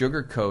just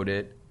sugarcoat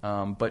it,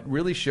 but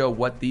really show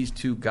what these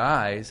two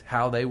guys,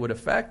 how they would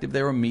affect if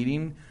they were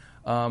meeting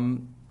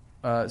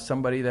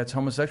somebody that's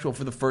homosexual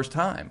for the first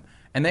time.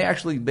 And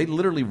they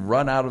literally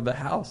run out of the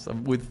house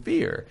with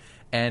fear.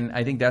 And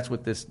I think that's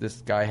what this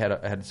guy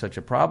had such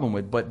a problem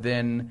with. But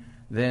then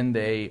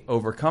they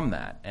overcome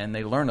that and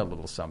they learn a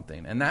little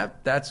something. And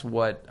that's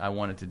what I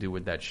wanted to do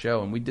with that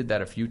show. And we did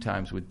that a few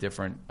times with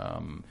different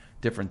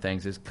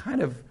things, is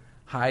kind of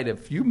hide a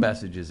few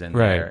messages in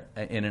there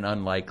in an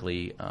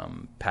unlikely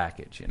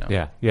package,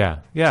 Yeah.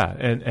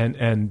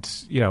 And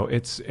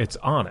it's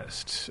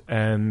honest,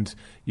 and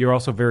you're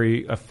also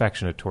very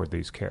affectionate toward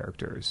these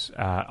characters.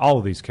 All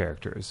of these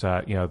characters,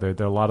 there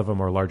a lot of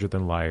them are larger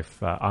than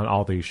life on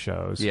all these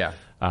shows. Yeah.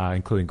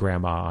 Including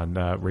Grandma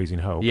on Raising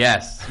Hope.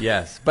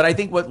 Yes. But I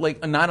think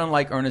not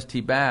unlike Ernest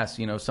T. Bass,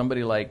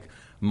 somebody like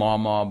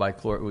Mama by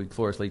Cloris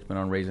Leachman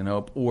on Raising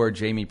Hope, or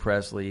Jamie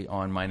Presley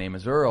on My Name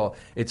Is Earl,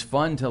 it's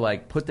fun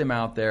to put them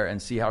out there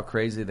and see how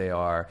crazy they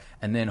are,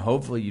 and then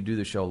hopefully you do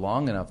the show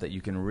long enough that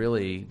you can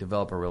really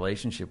develop a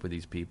relationship with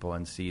these people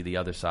and see the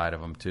other side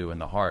of them too,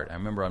 and the heart. I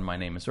remember on My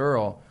Name Is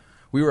Earl,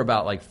 we were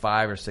about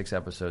 5 or 6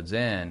 episodes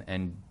in,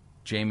 and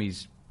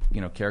Jamie's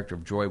character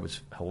of Joy was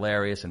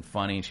hilarious and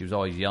funny, and she was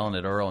always yelling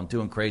at Earl and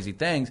doing crazy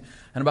things.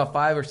 And about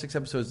 5 or 6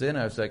 episodes in,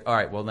 I was like, all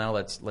right, well now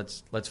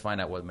let's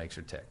find out what makes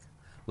her tick.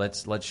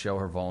 Let's show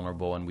her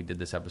vulnerable. And we did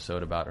this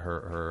episode about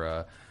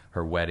her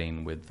her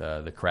wedding with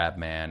the Crab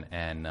Man,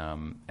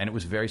 and it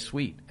was very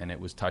sweet, and it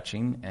was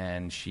touching,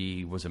 and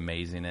she was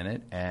amazing in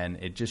it, and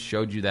it just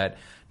showed you that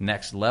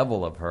next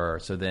level of her.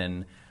 So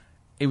then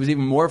it was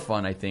even more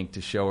fun, I think,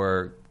 to show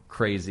her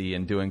crazy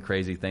and doing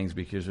crazy things,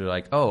 because you're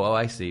like, oh,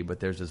 I see,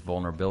 but there's this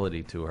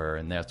vulnerability to her,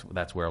 and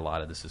that's where a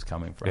lot of this is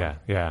coming from.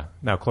 Yeah.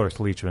 Now, Cloris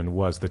Leachman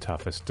was the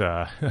toughest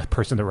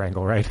person to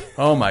wrangle, right?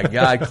 Oh my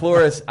God,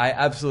 Cloris! I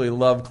absolutely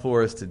love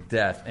Cloris to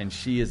death, and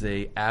she is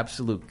a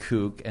absolute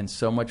kook and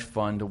so much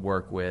fun to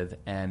work with,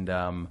 and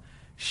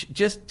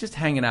just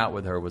hanging out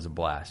with her was a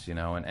blast, you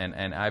know.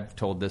 And I've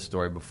told this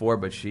story before,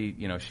 but she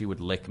would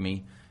lick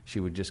me. She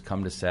would just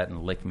come to set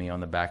and lick me on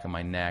the back of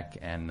my neck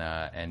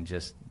and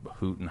just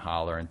hoot and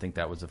holler and think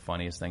that was the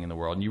funniest thing in the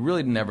world. And you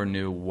really never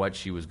knew what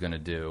she was going to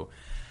do.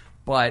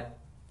 But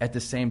at the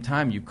same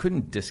time, you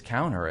couldn't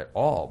discount her at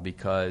all,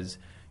 because,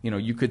 you know,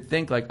 you could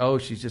think like, oh,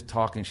 she's just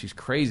talking, she's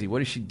crazy.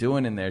 What is she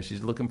doing in there?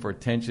 She's looking for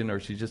attention, or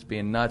she's just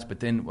being nuts. But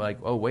then, like,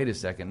 oh, wait a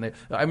second.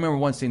 I remember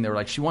one scene, they were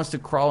like, she wants to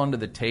crawl under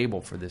the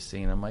table for this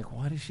scene. I'm like,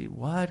 what?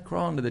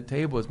 Crawl under the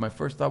table is my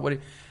first thought.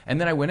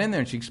 And then I went in there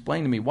and she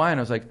explained to me why, and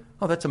I was like,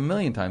 oh, that's a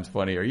million times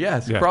funnier.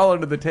 Yes, yeah. Crawl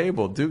under the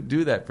table.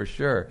 Do that for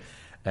sure.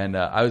 And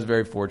I was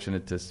very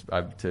fortunate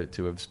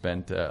to have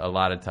spent a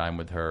lot of time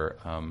with her.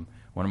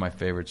 One of my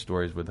favorite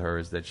stories with her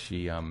is that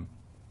she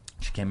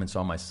came and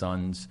saw my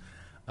son's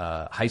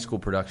high school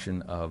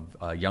production of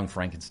Young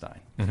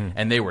Frankenstein,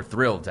 and they were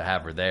thrilled to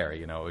have her there.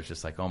 You know, it was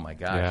just like, oh my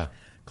gosh, yeah.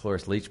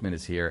 Cloris Leachman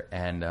is here.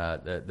 And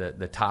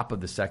the top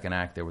of the second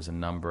act, there was a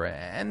number,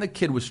 and the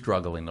kid was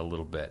struggling a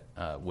little bit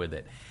with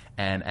it.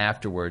 And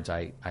afterwards,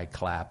 I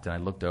clapped, and I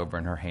looked over,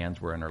 and her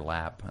hands were in her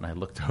lap, and I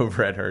looked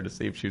over at her to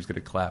see if she was going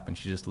to clap, and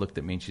she just looked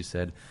at me and she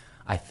said,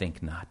 "I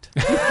think not."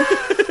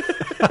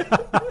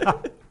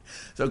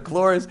 So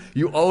Cloris,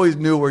 you always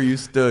knew where you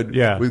stood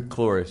with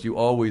Cloris. You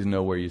always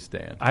know where you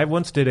stand. I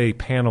once did a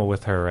panel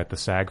with her at the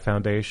SAG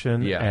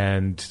Foundation,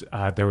 and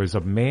there was a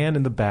man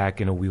in the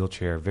back in a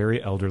wheelchair,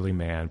 very elderly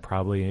man,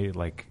 probably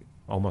like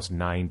almost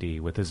 90,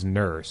 with his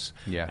nurse.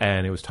 Yeah.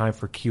 And it was time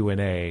for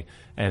Q&A,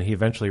 and he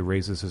eventually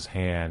raises his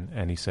hand,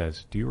 and he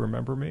says, "Do you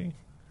remember me?"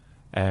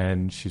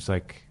 And she's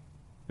like,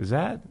 "Is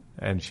that?"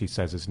 And she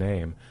says his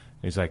name. And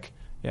he's like,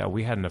 "Yeah,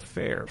 we had an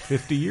affair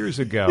 50 years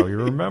ago. You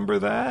remember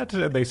that?"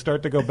 And they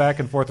start to go back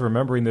and forth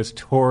remembering this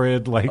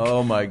torrid, like,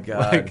 oh my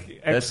God,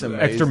 that's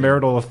amazing,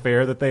 extramarital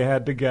affair that they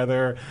had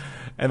together.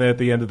 And then at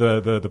the end of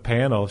the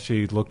panel,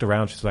 she looked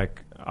around. She's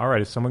like, "All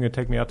right, is someone going to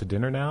take me out to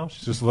dinner now?"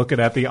 She's just looking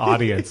at the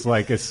audience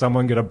like, is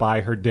someone going to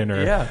buy her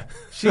dinner? Yeah,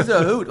 she's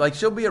a hoot. Like,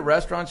 she'll be at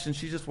restaurants and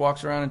she just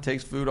walks around and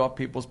takes food off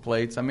people's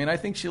plates. I mean, I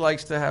think she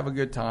likes to have a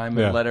good time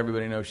and let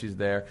everybody know she's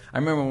there. I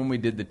remember when we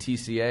did the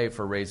TCA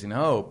for Raising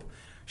Hope,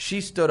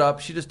 she stood up.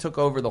 She just took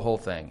over the whole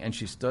thing. And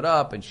she stood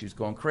up and she's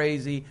going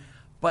crazy.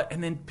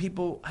 And then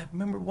people, I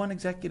remember one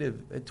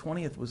executive at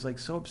 20th was like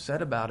so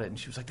upset about it, and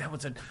she was like,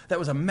 that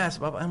was a mess.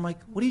 I'm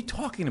like, what are you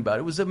talking about?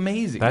 It was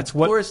amazing. That's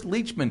what Cloris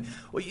Leachman.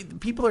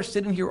 People are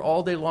sitting here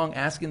all day long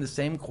asking the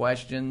same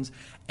questions,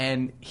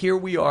 and here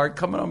we are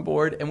coming on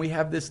board, and we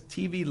have this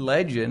TV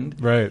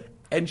legend. Right.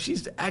 And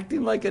she's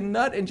acting like a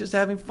nut and just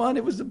having fun.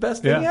 It was the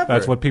best thing ever.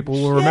 That's what people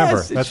will remember.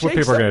 Yes, that's what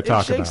people are going to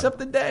talk about. It shakes up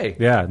the day.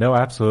 Yeah, no,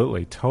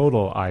 absolutely.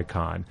 Total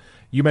icon.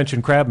 You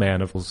mentioned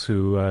Crabman,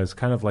 who is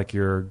kind of like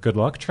your good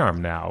luck charm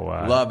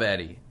now. Love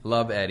Eddie.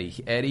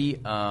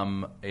 Eddie,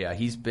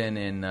 he's been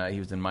in, he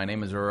was in My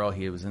Name is Earl.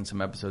 He was in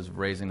some episodes of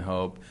Raising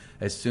Hope.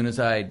 As soon as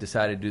I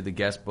decided to do the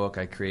guest book,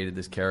 I created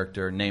this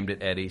character, named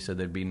it Eddie, so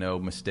there'd be no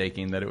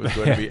mistaking that it was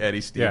going to be Eddie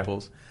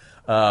Steeples.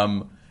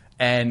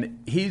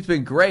 And he's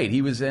been great.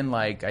 He was in,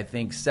 like, I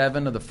think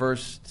 7 of the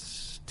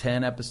first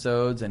 10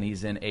 episodes, and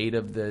he's in 8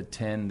 of the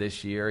 10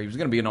 this year. He was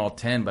going to be in all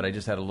 10, but I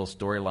just had a little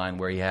storyline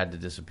where he had to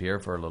disappear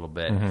for a little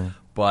bit. Mm-hmm.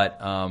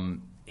 But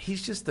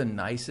he's just the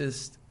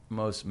nicest,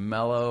 most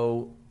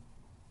mellow,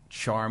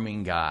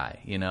 charming guy,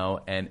 you know.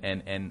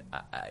 And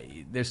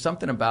there's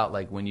something about,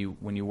 like, when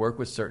you work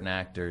with certain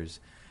actors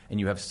and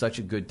you have such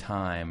a good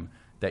time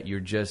that you're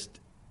just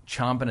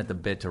chomping at the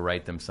bit to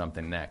write them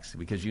something next,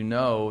 because you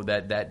know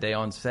that day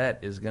on set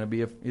is going to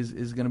be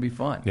is going to be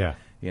fun. Yeah.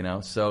 You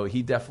know, so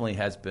he definitely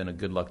has been a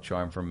good luck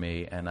charm for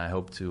me, and I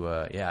hope to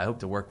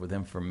work with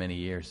him for many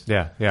years.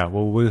 Yeah.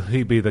 Well, will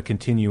he be the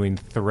continuing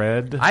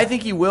thread? I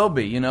think he will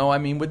be. You know, I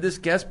mean, with this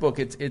guest book,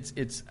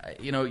 it's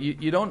you know,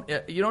 you don't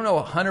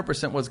know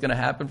 100% what's going to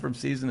happen from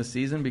season to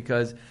season,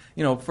 because,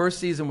 you know, first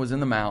season was in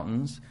the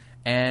mountains.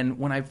 And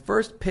when I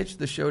first pitched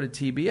the show to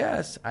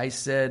TBS, I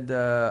said,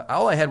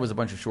 all I had was a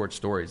bunch of short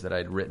stories that I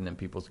had written in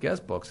people's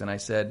guest books. And I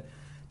said,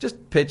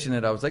 just pitching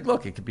it, I was like,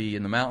 look, it could be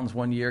in the mountains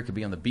one year, it could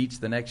be on the beach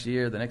the next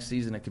year, the next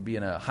season it could be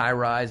in a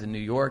high-rise in New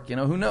York. You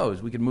know, who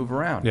knows? We could move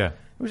around. Yeah. It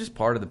was just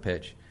part of the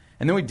pitch.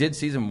 And then we did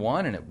season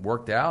 1, and it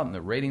worked out, and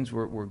the ratings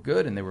were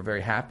good, and they were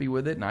very happy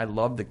with it. And I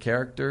loved the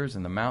characters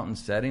and the mountain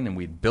setting, and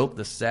we built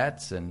the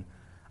sets, and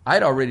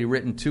I'd already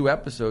written 2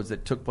 episodes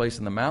that took place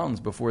in the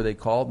mountains before they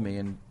called me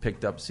and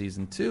picked up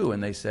season 2,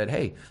 and they said,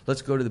 "Hey,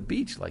 let's go to the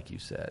beach," like you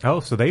said. Oh,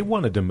 so they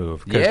wanted to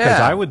move? Because Yeah.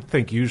 I would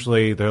think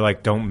usually they're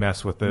like, "Don't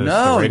mess with this."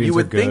 No, the ratings you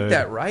would are good. think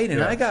that, right? And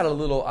Yeah. I got a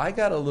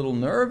little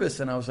nervous,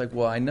 and I was like,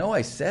 "Well, I know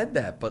I said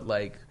that, but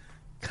like,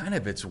 kind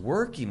of it's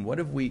working. What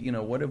if we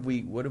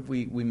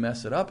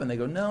mess it up?" And they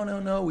go,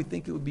 "No, we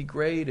think it would be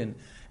great, and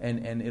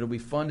it'll be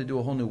fun to do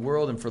a whole new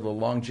world, and for the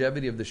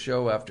longevity of the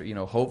show, after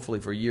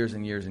hopefully for years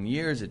and years and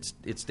years,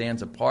 it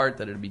stands apart,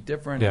 that it'll be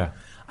different." Yeah.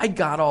 I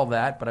got all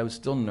that, but I was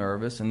still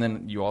nervous, and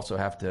then you also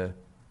have to.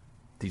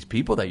 These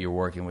people that you're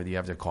working with, you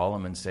have to call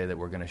them and say that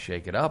we're going to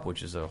shake it up,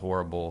 which is a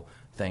horrible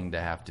thing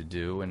to have to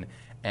do. And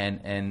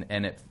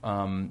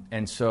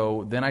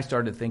so then I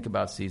started to think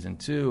about season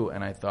 2,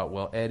 and I thought,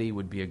 well, Eddie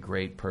would be a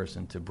great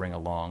person to bring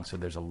along, so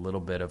there's a little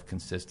bit of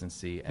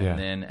consistency. And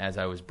then as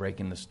I was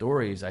breaking the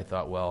stories, I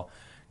thought, well,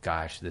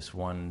 gosh, this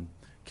one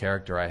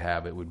character I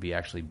have, it would be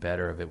actually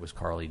better if it was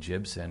Carly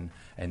Jibson,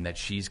 and that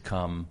she's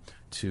come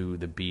to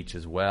the beach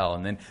as well.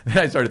 And then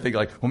I started thinking,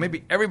 like, well,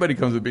 maybe everybody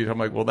comes to the beach. I'm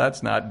like, well,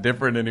 that's not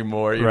different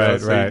anymore. You know?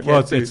 Right, So right. you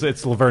Well, can't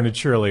it's Laverne and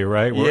Shirley,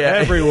 right? Where Yeah,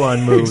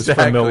 everyone moves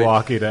exactly. from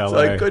Milwaukee to LA. So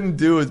I couldn't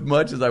do as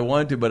much as I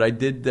wanted to, but I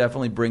did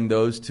definitely bring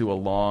those 2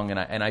 along,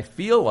 and I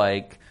feel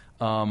like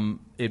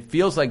it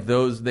feels like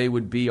they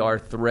would be our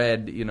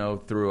thread,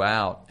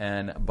 throughout.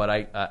 But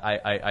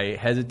I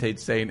hesitate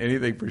saying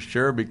anything for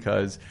sure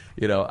because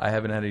I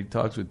haven't had any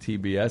talks with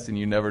TBS, and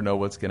you never know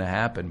what's going to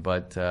happen.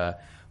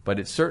 But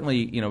it's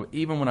certainly,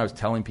 even when I was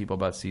telling people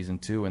about season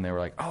 2 and they were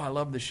like, "Oh, I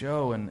love the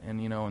show," and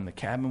the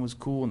cabin was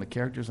cool and the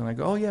characters, and I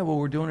go, "Oh yeah, well,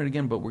 we're doing it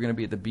again, but we're going to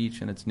be at the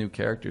beach and it's new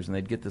characters," and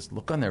they'd get this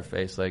look on their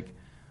face like,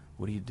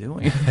 "What are you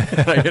doing?"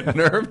 And I get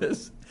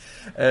nervous,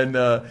 and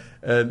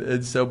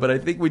so. But I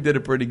think we did a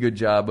pretty good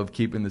job of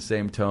keeping the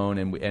same tone,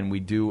 and we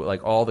do,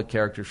 like, all the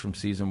characters from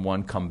season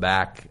 1 come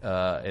back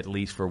at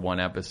least for one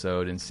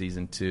episode in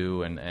season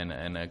 2,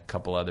 and a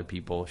couple other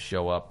people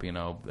show up. A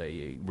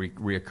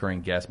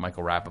reoccurring guest,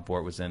 Michael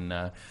Rappaport, was in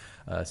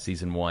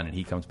season 1, and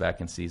he comes back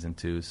in season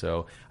 2.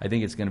 So I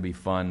think it's going to be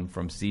fun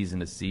from season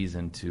to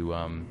season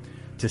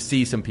to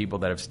see some people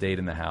that have stayed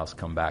in the house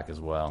come back as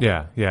well.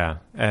 Yeah,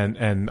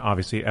 and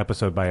obviously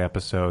episode by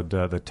episode,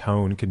 the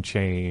tone can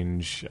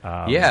change.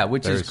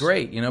 Which is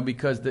great,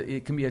 because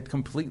it can be a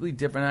completely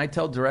different. And I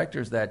tell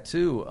directors that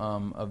too,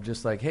 of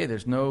just like, hey,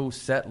 there's no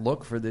set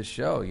look for this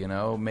show.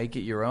 Make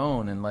it your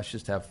own, and let's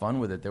just have fun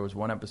with it. There was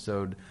one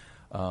episode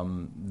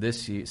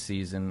this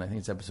season, I think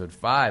it's episode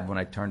 5, when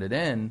I turned it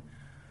in.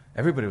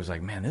 Everybody was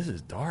like, "Man, this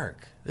is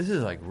dark. This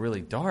is like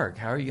really dark.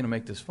 How are you going to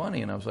make this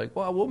funny?" And I was like,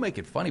 "Well, we'll make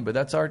it funny, but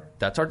that's our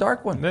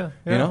dark one. Yeah.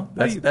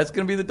 That's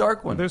going to be the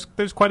dark one."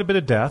 There's quite a bit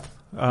of death.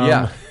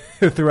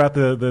 Throughout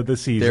the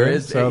season. There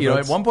is. So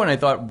at one point I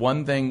thought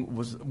one thing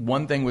was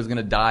going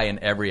to die in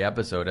every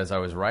episode as I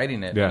was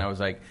writing it, and I was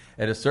like,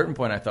 at a certain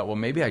point I thought, well,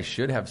 maybe I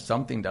should have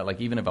something die,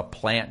 like even if a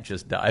plant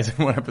just dies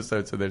in one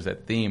episode, so there's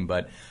that theme.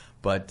 But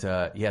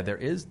there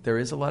is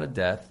a lot of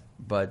death,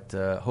 but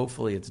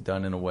hopefully it's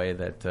done in a way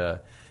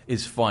that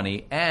is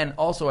funny. And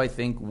also, I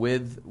think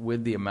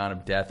with the amount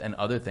of death and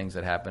other things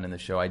that happen in the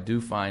show, I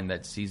do find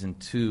that season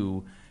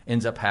 2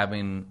 ends up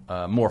having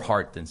more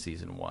heart than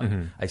season 1.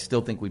 Mm-hmm. I still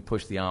think we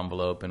push the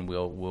envelope, and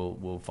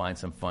we'll find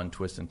some fun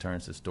twists and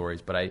turns to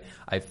stories. But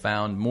I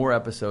found more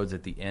episodes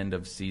at the end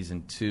of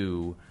season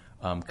 2,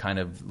 kind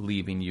of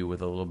leaving you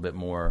with a little bit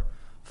more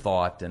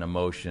thought and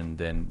emotion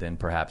than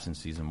perhaps in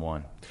season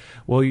 1.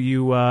 Well,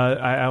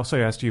 I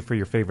also asked you for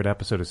your favorite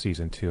episode of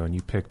season 2, and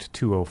you picked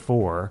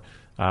 204.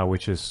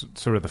 Which is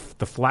sort of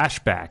the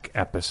flashback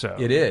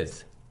episode. It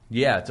is.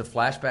 Yeah, it's a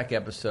flashback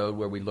episode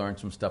where we learn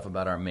some stuff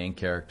about our main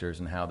characters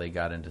and how they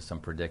got into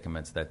some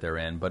predicaments that they're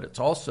in. But it's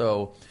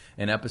also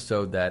an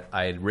episode that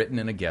I had written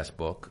in a guest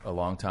book a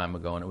long time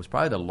ago, and it was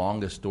probably the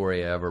longest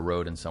story I ever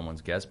wrote in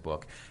someone's guest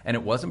book. And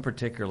it wasn't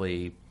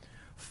particularly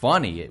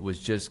funny. It was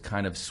just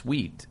kind of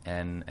sweet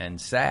and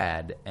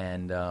sad.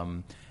 And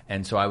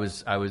so I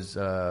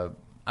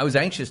was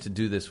anxious to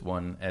do this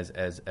one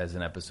as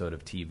an episode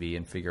of TV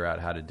and figure out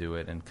how to do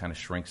it and kind of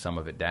shrink some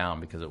of it down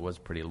because it was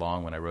pretty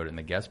long when I wrote it in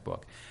the guest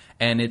book.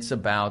 And it's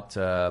about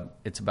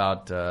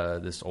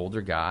this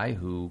older guy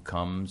who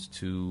comes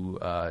to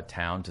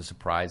town to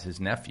surprise his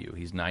nephew.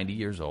 He's 90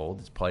 years old.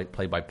 It's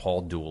played by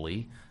Paul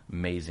Dooley,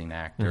 amazing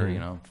actor,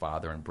 Mm-hmm.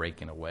 father in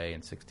Breaking Away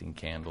and 16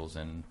 Candles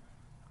and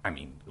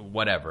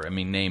whatever.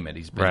 name it.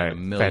 He's been right. in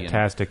a million.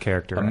 Fantastic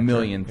character. A actor.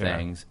 million Yeah.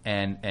 things.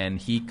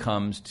 And he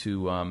comes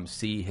to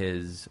see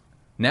his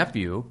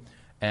nephew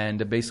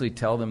and basically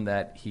tell him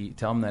that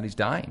he's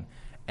dying.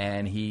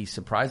 And he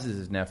surprises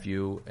his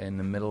nephew in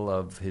the middle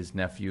of his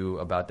nephew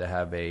about to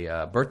have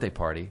a birthday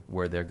party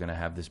where they're going to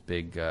have this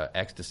big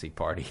ecstasy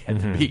party at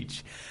the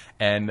beach.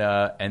 And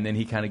then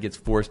he kind of gets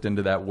forced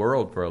into that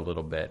world for a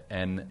little bit.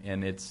 And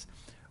it's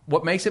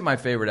what makes it my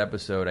favorite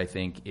episode, I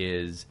think,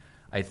 is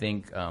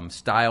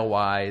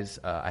style-wise,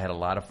 I had a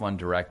lot of fun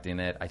directing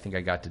it. I think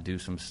I got to do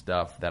some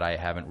stuff that I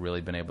haven't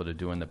really been able to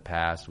do in the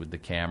past with the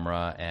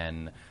camera,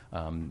 and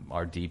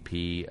our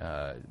DP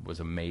was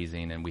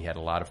amazing, and we had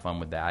a lot of fun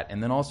with that.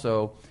 And then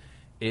also,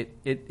 it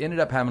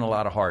ended up having a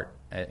lot of heart,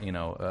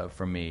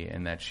 for me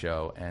in that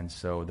show, and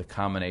so the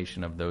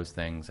combination of those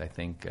things, I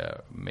think,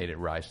 made it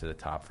rise to the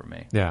top for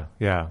me. Yeah.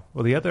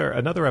 Well,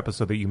 another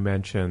episode that you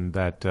mentioned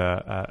that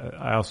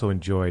I also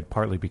enjoyed,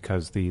 partly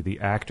because the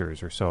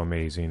actors are so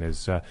amazing,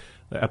 is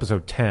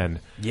episode 10.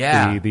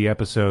 Yeah, the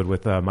episode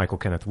with Michael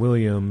Kenneth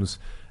Williams.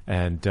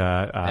 And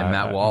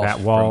Matt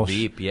Walsh from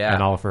Veep, yeah,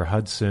 and Oliver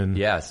Hudson.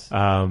 Yes,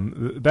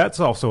 that's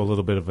also a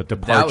little bit of a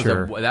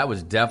departure. That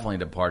was definitely a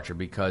departure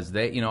because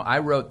I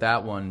wrote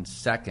that one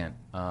second,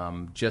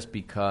 just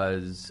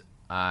because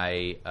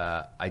I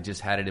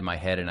just had it in my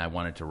head and I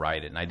wanted to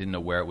write it, and I didn't know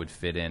where it would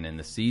fit in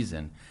the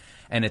season.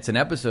 And it's an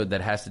episode that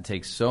has to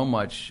take so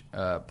much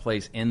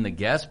place in the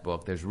guest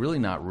book. There's really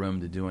not room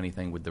to do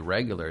anything with the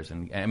regulars,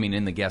 and I mean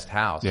in the guest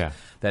house. Yeah.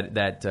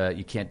 That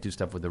you can't do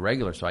stuff with the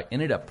regulars. So I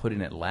ended up putting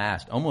it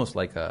last, almost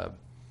like a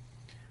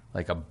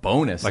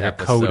bonus, like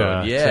episode. A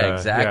coda. Yeah,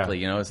 exactly.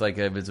 Yeah. It's like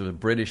if it's a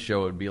British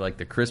show, it would be like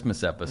the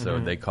Christmas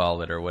episode, they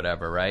call it, or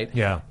whatever, right?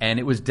 Yeah. And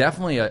it was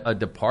definitely a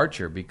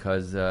departure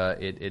because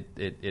it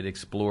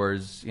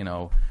explores,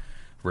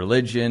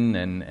 religion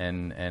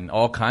and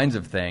all kinds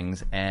of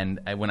things. And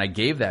when I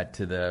gave that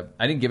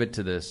I didn't give it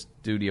to the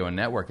studio and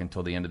network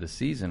until the end of the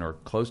season or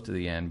close to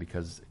the end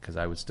because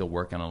I was still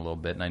working on it a little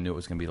bit and I knew it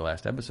was going to be the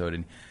last episode.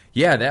 And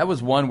yeah, that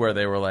was one where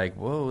they were like,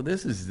 "Whoa,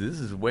 this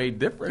is way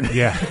different."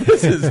 Yeah,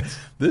 this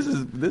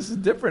is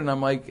different. And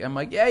I'm like,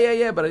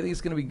 yeah, but I think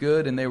it's going to be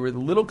good. And they were a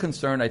little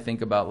concerned, I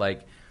think, about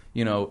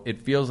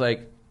it feels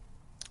like.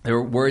 They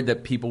were worried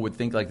that people would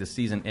think like the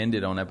season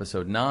ended on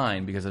episode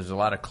 9 because there's a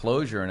lot of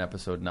closure in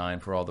episode 9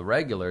 for all the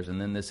regulars, and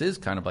then this is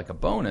kind of like a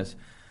bonus.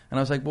 And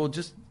I was like, well,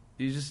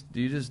 you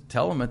just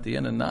tell them at the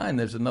end of 9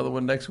 there's another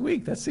one next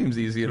week. That seems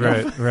easy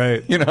enough,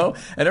 right? And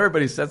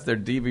everybody sets their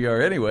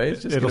DVR anyway.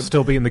 It'll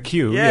still be in the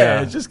queue.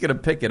 Yeah, it's just gonna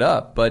pick it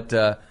up. But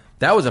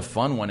that was a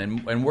fun one,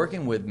 and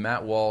working with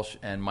Matt Walsh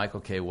and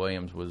Michael K.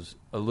 Williams was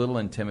a little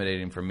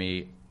intimidating for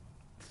me.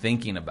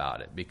 Thinking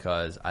about it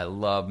because I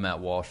love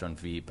Matt Walsh on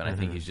Veep and I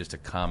think he's just a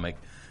comic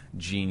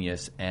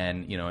genius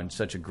and and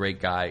such a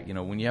great guy.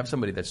 When you have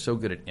somebody that's so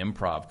good at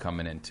improv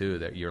coming in too,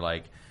 that you're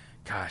like,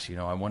 gosh,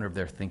 I wonder if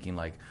they're thinking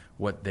like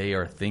what they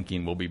are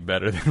thinking will be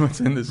better than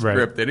what's in the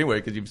script anyway,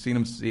 because you've seen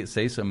him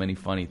say so many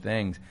funny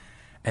things.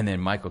 And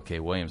then Michael K.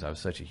 Williams, I was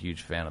such a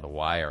huge fan of The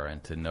Wire,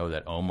 and to know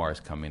that Omar's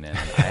coming in, and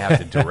I have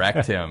to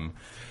direct him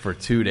for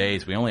 2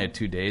 days. We only had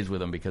 2 days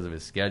with him because of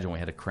his schedule. We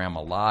had to cram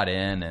a lot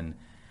in,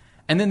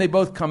 and then they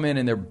both come in,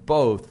 and they're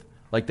both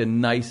like the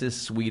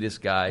nicest,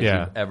 sweetest guys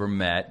you've ever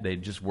met. They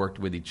just worked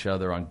with each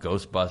other on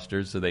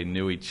Ghostbusters, so they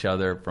knew each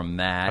other from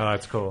that. Oh,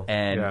 that's cool.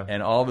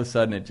 And all of a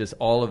sudden, it just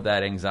all of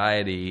that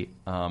anxiety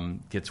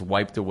gets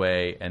wiped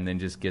away, and then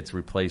just gets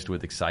replaced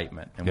with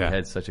excitement. And we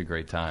had such a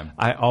great time.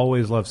 I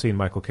always love seeing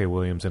Michael K.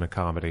 Williams in a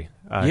comedy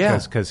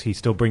because he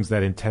still brings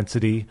that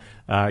intensity.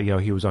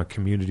 He was on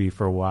Community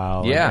for a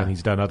while, and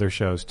he's done other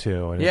shows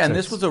too. And and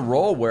this was a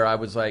role where I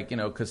was like,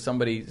 because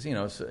somebody,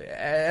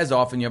 as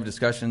often you have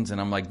discussions, and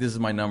I'm like, this is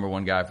my number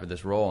one guy for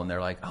this role, and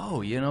they're like,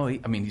 oh,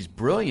 he's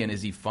brilliant.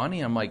 Is he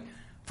funny? I'm like,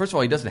 first of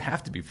all, he doesn't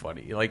have to be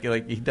funny. Like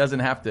he doesn't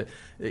have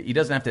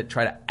to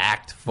try to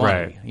act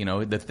funny.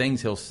 Right. The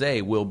things he'll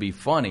say will be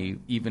funny,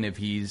 even if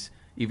he's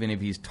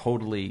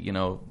totally,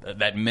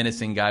 that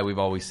menacing guy we've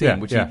always seen,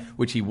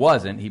 which he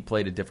wasn't. He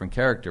played a different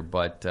character,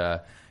 but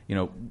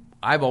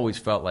I've always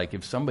felt like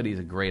if somebody's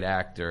a great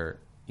actor,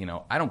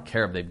 I don't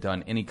care if they've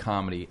done any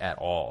comedy at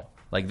all.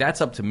 Like,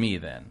 that's up to me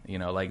then.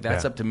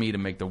 That's up to me to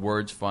make the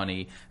words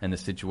funny and the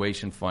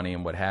situation funny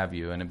and what have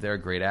you. And if they're a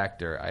great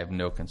actor, I have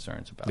no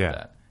concerns about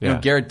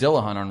that. Garrett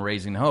Dillahunt on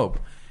Raising Hope,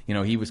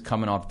 he was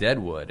coming off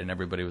Deadwood, and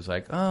everybody was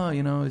like, oh,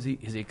 is he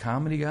a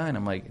comedy guy? And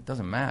I'm like, it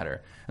doesn't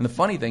matter. And the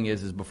funny thing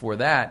is before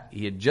that,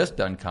 he had just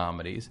done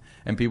comedies,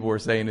 and people were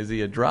saying, is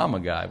he a drama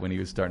guy when he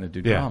was starting to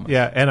do dramas?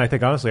 Yeah, and I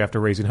think, honestly, after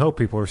Raising Hope,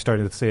 people were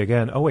starting to say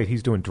again, oh, wait,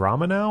 he's doing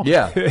drama now?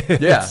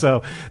 Yeah.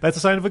 So that's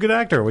a sign of a good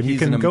actor, when you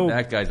can go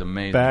that guy's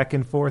amazing. Back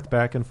and forth.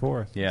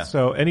 Yeah.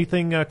 So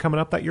anything coming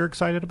up that you're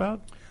excited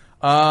about?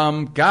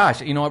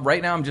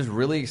 Right now I'm just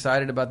really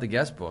excited about the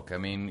guest book. I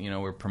mean,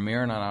 we're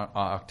premiering on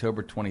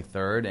October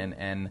 23rd,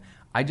 and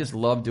I just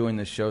love doing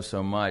this show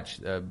so much,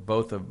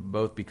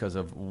 both because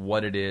of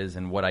what it is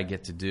and what I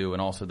get to do,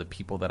 and also the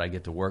people that I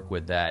get to work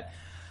with, that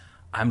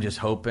I'm just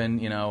hoping,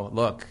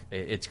 look,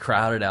 it's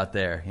crowded out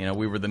there.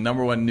 We were the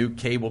number one new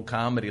cable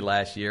comedy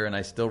last year, and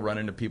I still run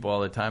into people all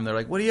the time. They're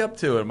like, what are you up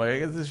to? And I'm like, I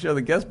guess this show,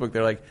 The Guest Book.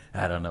 They're like,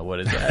 I don't know, what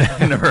is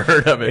that? I've never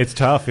heard of it. It's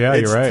tough, you're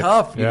right. It's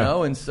tough, you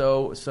know, and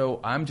so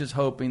I'm just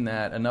hoping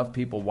that enough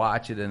people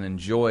watch it and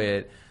enjoy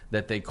it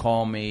that they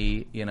call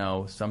me,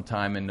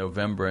 sometime in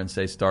November and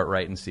say, start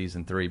writing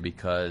season 3,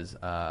 because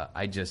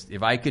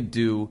if I could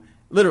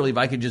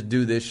just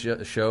do this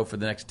show for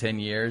the next 10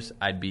 years,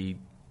 I'd be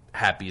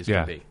happy as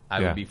can be.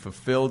 I would be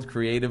fulfilled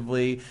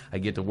creatively. I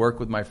get to work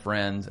with my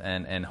friends,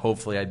 and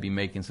hopefully I'd be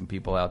making some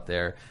people out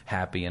there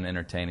happy and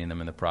entertaining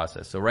them in the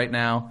process. So right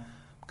now,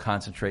 I'm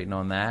concentrating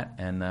on that,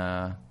 and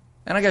I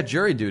got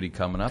jury duty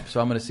coming up, so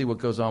I'm going to see what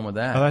goes on with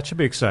that. Oh, that should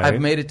be exciting. I've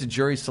made it to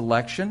jury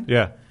selection.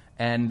 Yeah.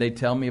 and they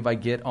tell me if I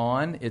get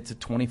on, it's a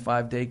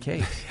 25-day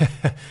case.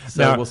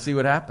 So Now- we'll see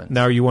what happens.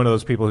 Now, are you one of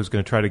those people who's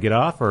going to try to get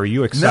off, or are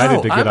you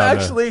excited to get I'm on?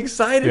 actually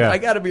excited. Yeah. I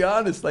got to be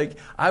honest. Like,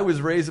 I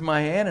was raising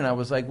my hand, and I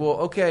was like, well,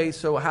 okay,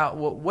 so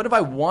what if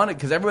I wanted?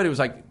 Because everybody was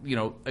like,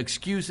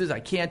 excuses. I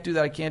can't do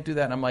that. I can't do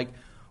that. And I'm like,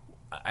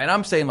 and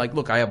I'm saying, like,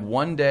 look, I have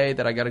one day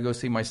that I got to go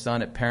see my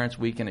son at Parents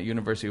Weekend at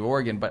University of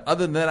Oregon, but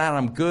other than that,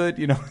 I'm good,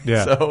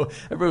 Yeah. So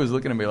everybody was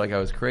looking at me like I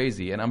was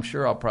crazy, and I'm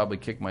sure I'll probably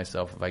kick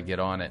myself if I get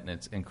on it, and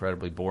it's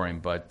incredibly boring,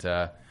 but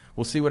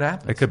we'll see what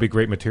happens. It could be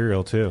great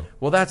material, too.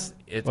 Well, that's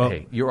it. Well-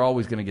 Hey, you're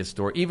always going to get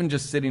story. Even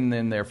just sitting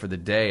in there for the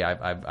day,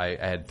 I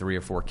had 3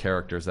 or 4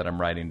 characters that I'm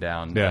writing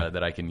down Yeah.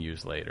 that I can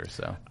use later.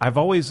 So I've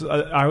always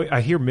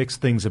I hear mixed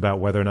things about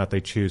whether or not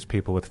they choose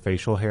people with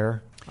facial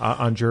hair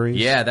on juries.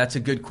 yeah, that's a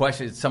good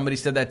question. Somebody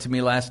said that to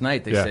me last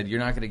night. They Yeah. said, you're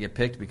not going to get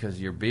picked because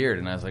of your beard.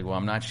 And I was like, well,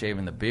 I'm not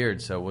shaving the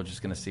beard, so we're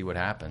just going to see what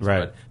happens.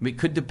 Right. But it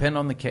could depend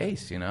on the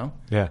case, Yeah.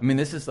 I mean,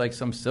 this is like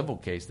some civil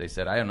case. They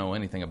said, I don't know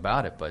anything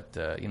about it, but,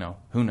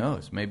 who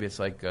knows? Maybe it's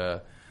like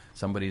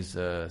somebody's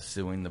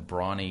suing the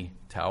brawny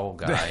towel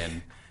guy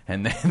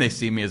and they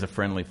see me as a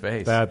friendly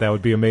face. That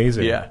would be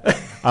amazing. Yeah.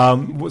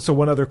 So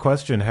one other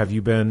question: have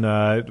you been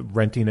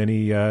renting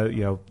any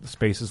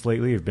spaces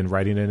lately? Have you been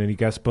writing in any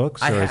guest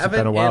books? Or has it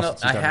been a while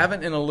since I you've done that?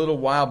 haven't in a little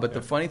while, but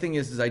the funny thing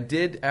is I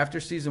did, after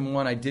season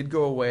 1, I did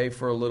go away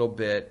for a little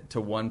bit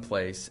to one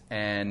place,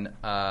 and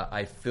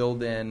I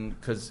filled in,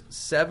 because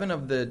 7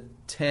 of the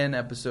 10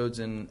 episodes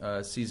in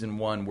season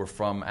 1 were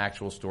from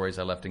actual stories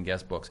I left in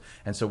guest books.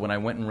 And so when I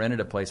went and rented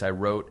a place, I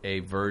wrote a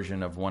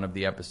version of one of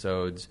the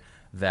episodes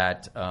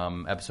that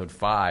episode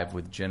 5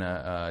 with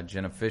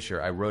Jenna Fisher.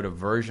 I wrote a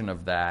version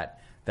of that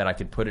I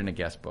could put in a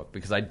guest book,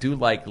 because I do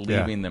like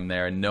leaving them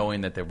there and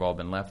knowing that they've all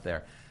been left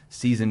there.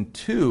 Season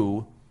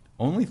 2,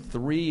 only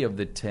 3 of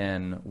the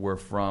 10 were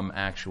from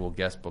actual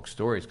guest book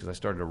stories, because I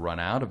started to run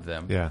out of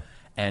them. Yeah.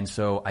 And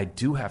so I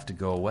do have to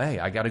go away.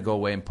 I got to go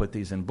away and put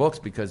these in books,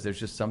 because there's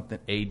just something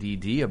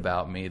ADD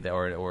about me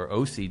or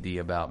OCD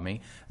about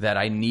me that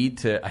I need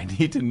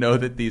to know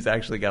that these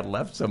actually got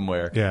left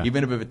somewhere, Yeah.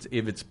 even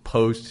if it's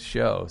post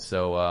show.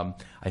 So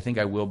I think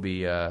I will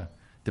be,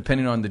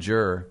 depending on the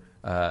juror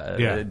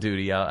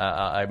duty.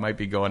 I might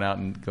be going out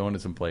and going to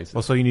some places.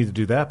 Well, so you need to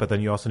do that, but then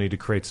you also need to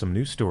create some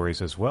news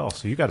stories as well.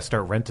 So you got to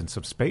start renting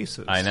some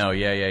spaces. I know,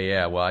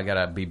 yeah. Well, I got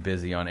to be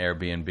busy on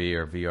Airbnb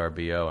or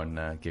VRBO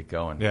and get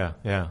going. Yeah.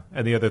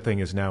 And the other thing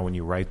is, now when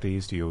you write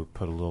these, do you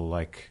put a little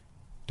like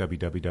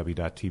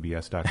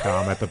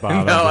www.tbs.com at the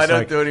bottom? No, I Just don't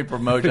like- do any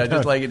promotion. I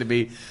just like it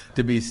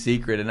to be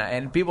secret.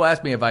 And people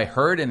ask me if I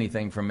heard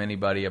anything from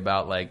anybody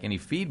about like any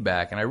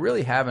feedback, and I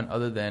really haven't,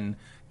 other than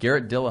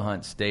Garrett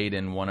Dillahunt stayed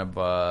in one of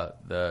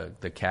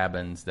the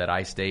cabins that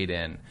I stayed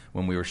in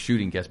when we were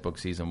shooting guest book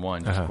season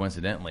 1, just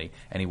coincidentally.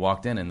 And he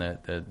walked in, and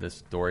the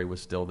story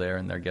was still there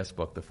in their guest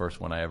book, the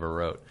first one I ever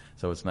wrote.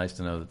 So it's nice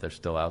to know that they're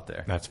still out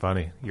there. That's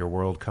funny. Your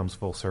world comes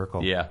full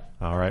circle. Yeah.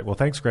 All right. Well,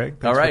 thanks, Greg.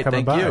 Thanks All right, for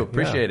coming thank by. you.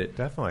 Appreciate Yeah, it.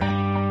 Definitely.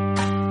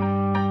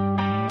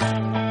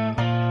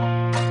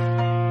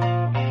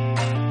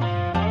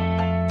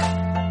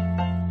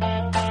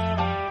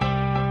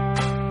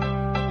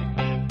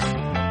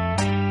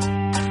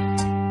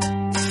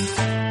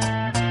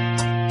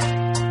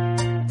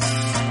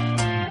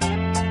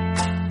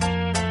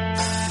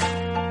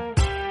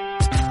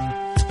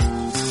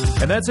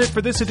 And that's it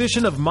for this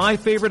edition of My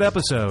Favorite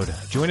Episode.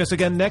 Join us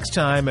again next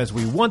time as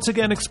we once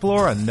again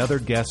explore another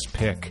guest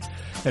pick.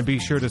 And be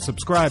sure to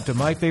subscribe to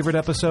My Favorite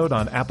Episode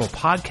on Apple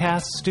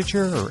Podcasts,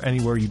 Stitcher, or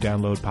anywhere you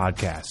download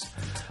podcasts.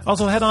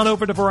 Also, head on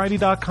over to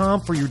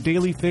Variety.com for your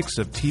daily fix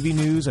of TV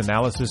news,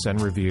 analysis, and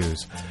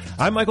reviews.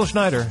 I'm Michael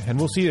Schneider, and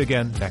we'll see you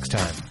again next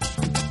time.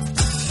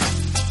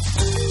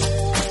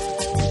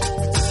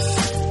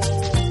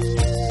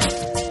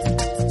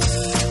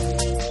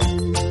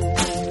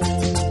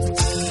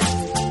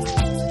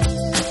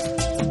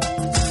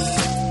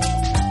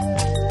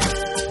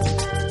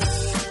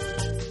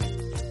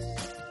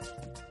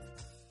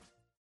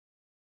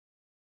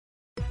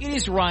 It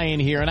is Ryan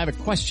here, and I have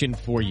a question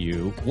for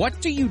you.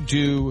 What do you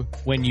do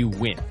when you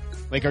win?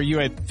 Like, are you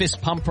a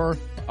fist pumper,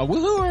 a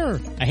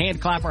woo-hooer, a hand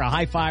clapper, a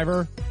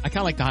high-fiver? I kind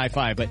of like the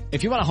high-five, but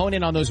if you want to hone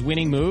in on those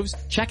winning moves,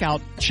 check out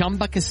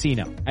Chumba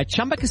Casino. At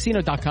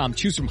ChumbaCasino.com,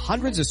 choose from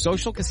hundreds of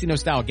social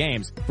casino-style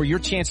games for your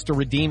chance to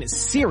redeem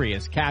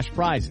serious cash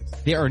prizes.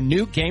 There are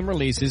new game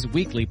releases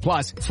weekly,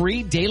 plus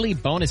free daily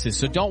bonuses,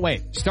 so don't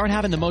wait. Start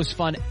having the most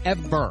fun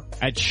ever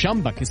at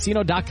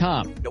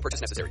ChumbaCasino.com. No purchase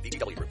necessary.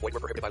 VGW Group. Void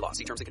where prohibited by law.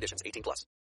 See terms and conditions. 18+.